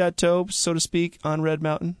first chateau, so to speak, on Red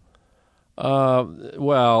Mountain?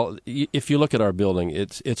 Well, if you look at our building,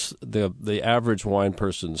 it's the average wine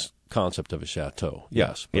person's concept of a chateau.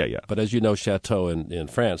 Yes. But as you know, chateau in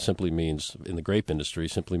France simply means, in the grape industry,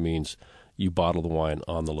 simply means you bottle the wine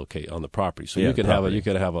on the property. So you could have a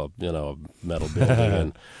metal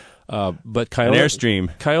building but Kiona, an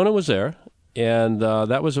Airstream. Kiona was there, and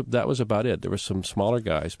that was about it. There were some smaller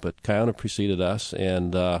guys, but Kiona preceded us,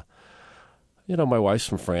 and my wife's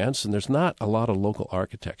from France, and there's not a lot of local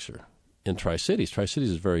architecture in Tri-Cities.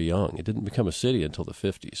 Tri-Cities is very young. It didn't become a city until the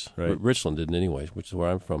 50s. Right. Richland didn't anyway, which is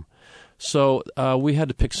where I'm from. So we had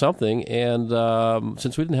to pick something, and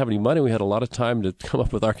since we didn't have any money, we had a lot of time to come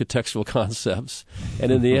up with architectural concepts.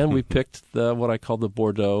 And in the end, we picked what I call the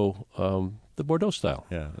Bordeaux the Bordeaux style.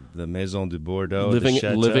 Yeah, the Maison du Bordeaux, living the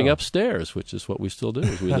chateau. living upstairs, which is what we still do.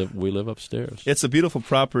 Is we live upstairs. It's a beautiful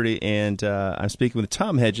property, and I'm speaking with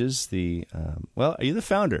Tom Hedges. Are you the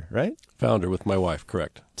founder, right? Founder with my wife,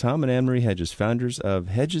 correct. Tom and Anne-Marie Hedges, founders of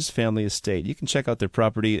Hedges Family Estate. You can check out their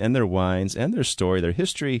property and their wines and their story, their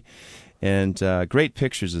history, and great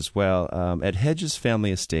pictures as well at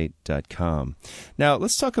hedgesfamilyestate.com. Now,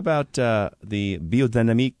 let's talk about the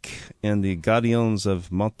Biodynamique and the Gardiens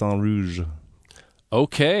of Montagne Rouge.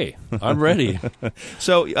 Okay, I'm ready.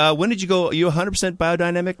 So when did you go? Are you 100%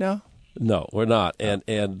 biodynamic now? No, we're not. And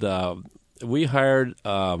we hired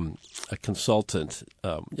a consultant.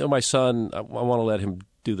 My son, I want to let him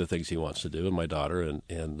do the things he wants to do, and my daughter,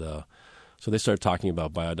 and so they started talking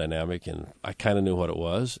about biodynamic, and I kind of knew what it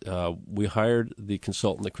was. We hired the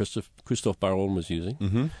consultant that Christophe Baron was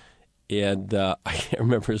using, and I can't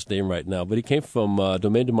remember his name right now, but he came from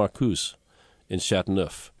Domaine de Marcuse in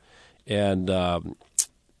Châteauneuf. And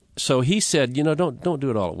so he said, don't do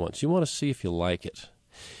it all at once. You want to see if you like it.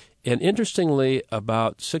 And interestingly,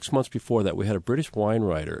 about 6 months before that, we had a British wine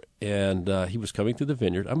writer, and he was coming through the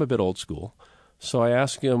vineyard. I'm a bit old school. So I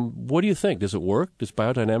asked him, what do you think? Does it work? Does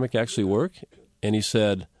biodynamic actually work? And he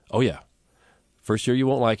said, oh, yeah. First year you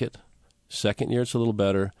won't like it. Second year it's a little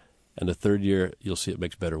better. And the third year you'll see it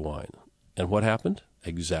makes better wine. And what happened?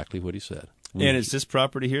 Exactly what he said. And is this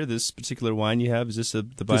property here, this particular wine you have, is this the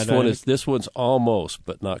biodynamic? This one's almost,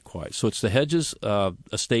 but not quite. So it's the Hedges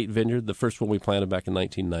Estate Vineyard, the first one we planted back in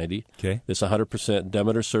 1990. Okay. It's 100%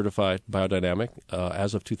 Demeter certified biodynamic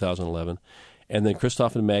as of 2011. And then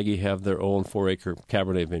Christophe and Maggie have their own 4-acre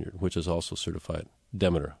Cabernet vineyard, which is also certified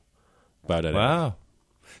Demeter biodynamic. Wow.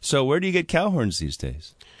 So where do you get cow horns these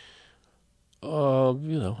days?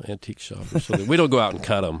 Antique shop or something. We don't go out and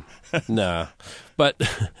cut them. Nah. But,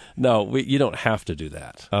 no, you don't have to do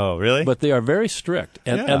that. Oh, really? But they are very strict.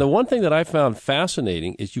 And the one thing that I found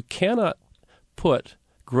fascinating is you cannot put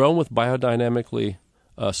grown with biodynamically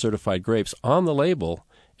certified grapes on the label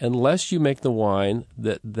unless you make the wine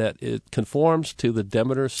that it conforms to the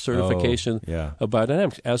Demeter certification of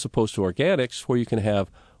biodynamics, as opposed to organics, where you can have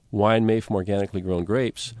wine made from organically grown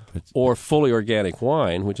grapes or fully organic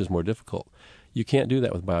wine, which is more difficult. You can't do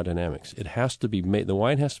that with biodynamics. It has to be made. The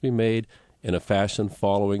wine has to be made in a fashion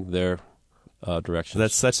following their directions.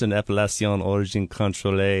 That's such an appellation origine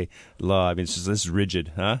contrôlée law. I mean, this is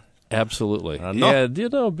rigid, huh? Absolutely. No. Yeah,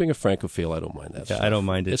 being a Francophile, I don't mind that stuff. I don't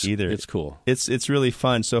mind it either. It's cool. It's really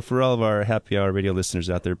fun. So for all of our Happy Hour radio listeners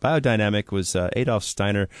out there, biodynamic was Adolf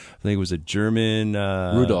Steiner. I think it was a German...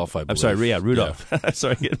 Rudolf, I believe. I'm sorry, Rudolf. Yeah. I'm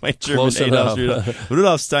sorry, getting my German. Close Adolf, enough.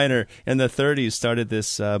 Rudolf Steiner in the 30s started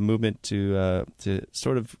this movement to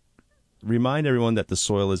sort of remind everyone that the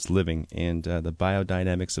soil is living and the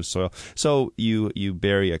biodynamics of soil. So you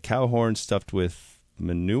bury a cow horn stuffed with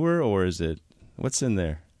manure, or is it... What's in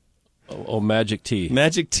there? Oh, magic tea.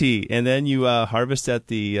 Magic tea. And then you harvest at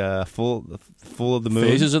the full of the moon.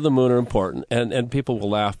 Phases of the moon are important, and people will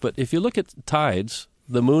laugh. But if you look at tides,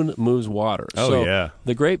 the moon moves water. Oh, so yeah.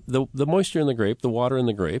 The grape, the moisture in the grape, the water in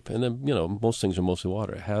the grape, and then, most things are mostly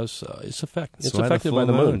water. It has its effect. It's affected by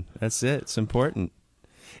the moon. That's it. It's important.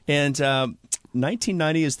 And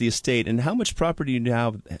 1990 is the estate. And how much property do you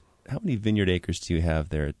have? How many vineyard acres do you have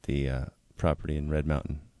there at the property in Red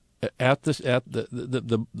Mountain? At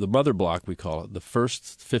the mother block, we call it, the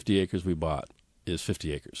first 50 acres we bought is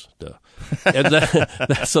 50 acres. Duh.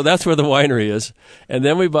 And so that's where the winery is. And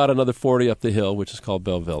then we bought another 40 up the hill, which is called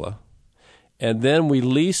Bellevilla. And then we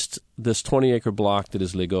leased this 20-acre block that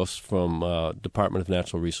is Legos from Department of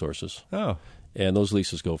Natural Resources. Oh. And those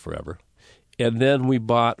leases go forever. And then we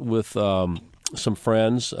bought with some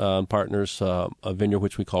friends and partners a vineyard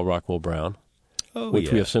which we call Rockwell Brown.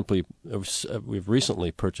 Which we've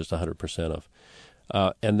recently purchased 100%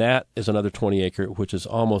 of. And that is another 20-acre, which is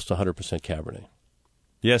almost 100% Cabernet.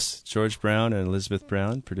 Yes, George Brown and Elizabeth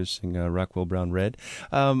Brown producing Rockwell Brown Red.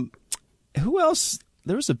 Who else?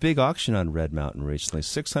 There was a big auction on Red Mountain recently,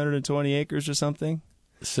 620 acres or something?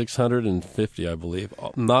 650, I believe.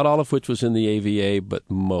 Not all of which was in the AVA, but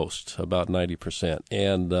most, about 90%.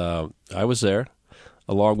 And I was there,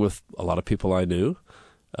 along with a lot of people I knew.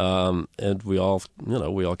 And we all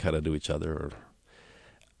kind of knew each other.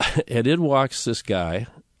 And in walks this guy.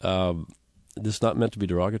 This is not meant to be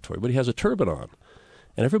derogatory, but he has a turban on.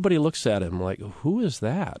 And everybody looks at him like, who is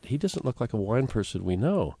that? He doesn't look like a wine person we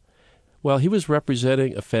know. Well, he was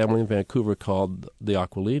representing a family in Vancouver called the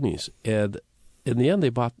Aquilinis. And in the end, they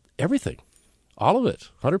bought everything, all of it,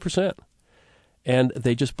 100%. And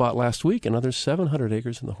they just bought last week another 700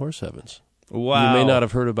 acres in the Horse Heavens. Wow. You may not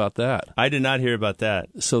have heard about that. I did not hear about that.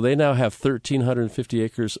 So they now have 1,350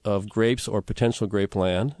 acres of grapes or potential grape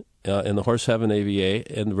land in the Horse Heaven AVA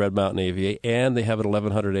and the Red Mountain AVA, and they have an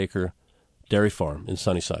 1,100-acre dairy farm in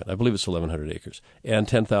Sunnyside. I believe it's 1,100 acres, and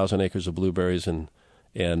 10,000 acres of blueberries and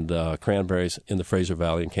cranberries in the Fraser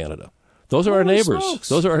Valley in Canada. Those are our neighbors. Smokes.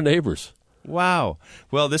 Those are our neighbors. Wow.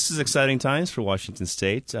 Well, this is exciting times for Washington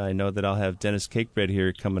State. I know that I'll have Dennis Cakebread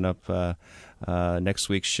here coming up next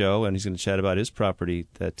week's show, and he's going to chat about his property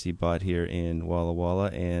that he bought here in Walla Walla.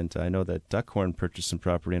 And I know that Duckhorn purchased some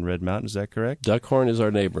property in Red Mountain. Is that correct? Duckhorn is our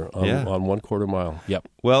neighbor on 1/4 mile. Yep.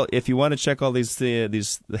 Well, if you want to check all these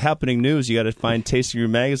happening news, you got to find Tasting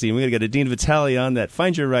Room Magazine. We got to get a Dean Vitale on that.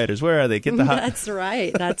 Find your writers. Where are they? Get the That's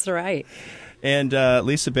right. That's right. And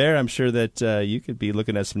Lisa Bear, I'm sure that you could be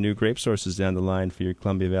looking at some new grape sources down the line for your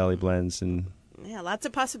Columbia Valley blends. And Yeah, lots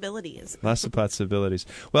of possibilities. Lots of possibilities.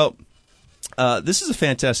 Well, this is a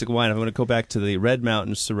fantastic wine. I'm going to go back to the Red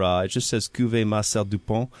Mountain Syrah. It just says Cuvée Marcel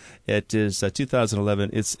Dupont. It is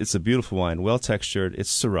 2011. It's a beautiful wine, well textured.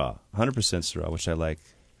 It's Syrah, 100% Syrah, which I like.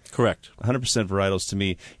 Correct. 100% varietals to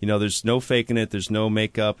me. You know, there's no faking it. There's no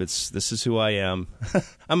makeup. This is who I am.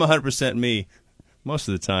 I'm 100% me most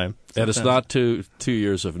of the time. And it's not two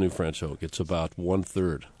years of new French oak. It's about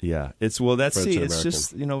 1/3. Yeah, it's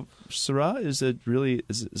just, you know, Syrah is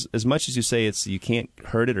as much as you say you can't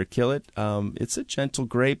hurt it or kill it. It's a gentle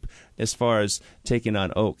grape as far as taking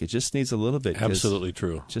on oak. It just needs a little bit. Absolutely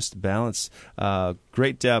true. Just balance.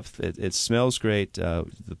 Great depth. It smells great. The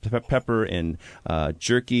pepper and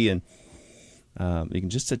jerky and. You can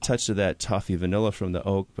just a touch of that toffee vanilla from the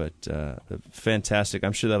oak, but fantastic.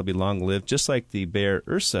 I'm sure that'll be long-lived, just like the Bear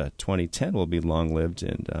Ursa 2010 will be long-lived.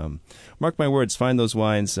 And mark my words, find those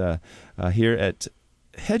wines here at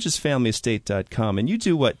hedgesfamilyestate.com. And you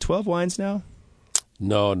do, 12 wines now?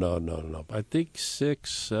 No. I think 6,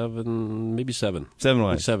 7, maybe 7. 7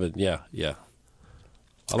 wines. 7, yeah.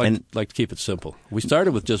 I like to keep it simple. We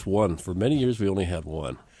started with just one. For many years, we only had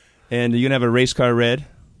one. And you're going to have a race car red?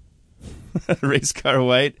 Race car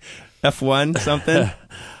white, F1 something.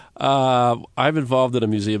 I'm involved in a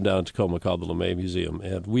museum down in Tacoma called the LeMay Museum,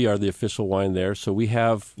 and we are the official wine there. So we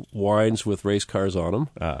have wines with race cars on them,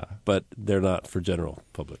 but they're not for general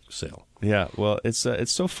public sale. Yeah, well, it's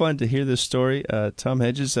so fun to hear this story, Tom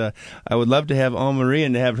Hedges. I would love to have Anne-Marie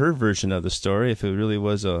and to have her version of the story, if it really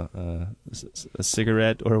was a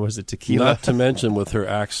cigarette or was it tequila. Not to mention with her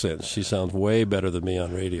accent, she sounds way better than me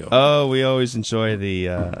on radio. Oh, we always enjoy the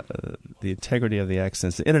integrity of the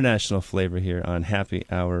accents, the international flavor here on Happy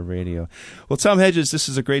Hour Radio. Well, Tom Hedges, this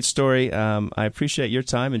is a great story. I appreciate your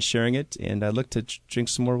time and sharing it, and I look to drink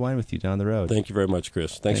some more wine with you down the road. Thank you very much,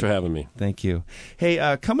 Chris. Thanks for having me. Thank you. Hey,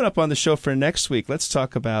 coming up on the show for next week, let's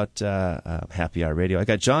talk about Happy Hour Radio. I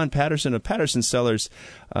got John Patterson of Patterson Cellars.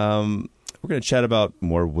 We're going to chat about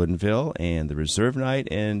more Woodinville and the Reserve Night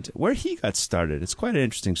and where he got started. It's quite an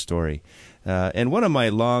interesting story. And one of my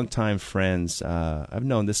longtime friends, I've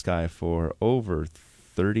known this guy for over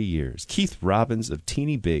 30 years, Keith Robbins of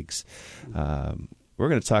Teeny Bigs. We're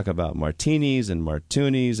going to talk about martinis and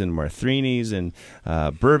martunis and marthrinis and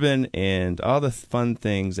bourbon and all the fun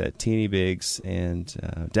things at Teeny Bigs and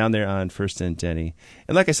down there on First and Denny.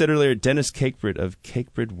 And like I said earlier, Dennis Cakebread of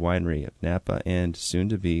Cakebread Winery of Napa and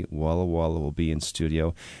soon-to-be Walla Walla will be in studio.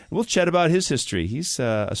 And we'll chat about his history. He's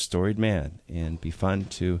a storied man, and be fun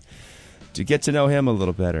to get to know him a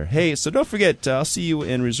little better. Hey, so don't forget, I'll see you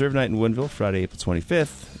in Reserve Night in Woodinville, Friday, April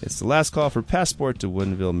 25th. It's the last call for Passport to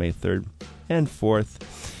Woodinville, May 3rd and 4th.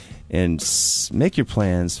 And make your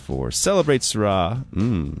plans for Celebrate Syrah.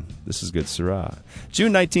 This is good Syrah.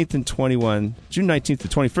 June 19th to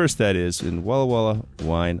 21st, that is, in Walla Walla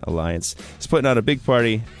Wine Alliance. It's putting on a big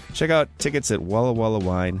party. Check out tickets at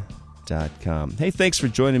wallawallawine.com. Hey, thanks for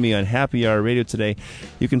joining me on Happy Hour Radio today.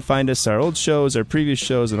 You can find us, our old shows, our previous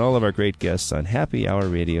shows, and all of our great guests on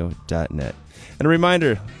happyhourradio.net. And a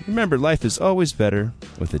reminder, remember, life is always better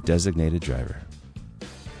with a designated driver.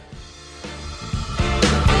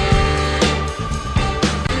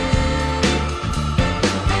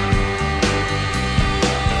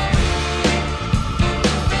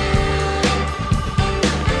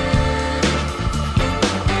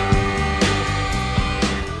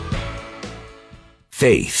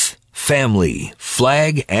 Faith, family,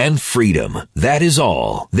 flag, and freedom. That is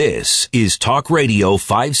all. This is Talk Radio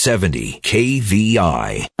 570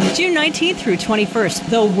 KVI. June 19th through 21st,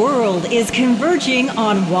 the world is converging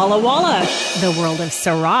on Walla Walla. The world of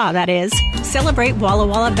Syrah, that is. Celebrate Walla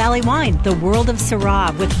Walla Valley Wine, the world of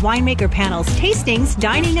Syrah, with winemaker panels, tastings,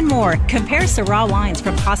 dining, and more. Compare Syrah wines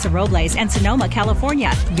from Casa Robles and Sonoma,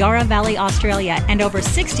 California, Yarra Valley, Australia, and over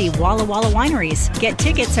 60 Walla Walla wineries. Get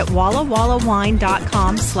tickets at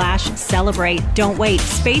wallawallawine.com/celebrate. Don't wait.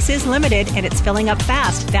 Space is limited and it's filling up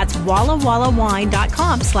fast. That's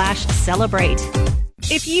wallawallawine.com/celebrate.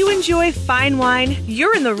 If you enjoy fine wine,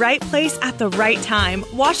 you're in the right place at the right time.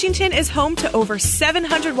 Washington is home to over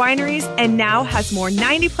 700 wineries and now has more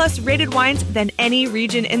 90-plus rated wines than any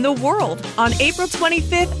region in the world. On April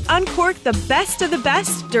 25th, uncork the best of the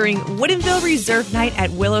best during Woodinville Reserve Night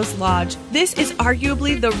at Willows Lodge. This is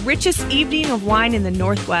arguably the richest evening of wine in the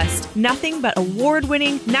Northwest. Nothing but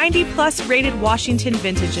award-winning 90-plus rated Washington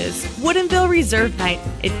vintages. Woodinville Reserve Night.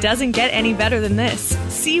 It doesn't get any better than this.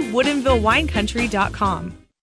 See WoodinvilleWineCountry.com.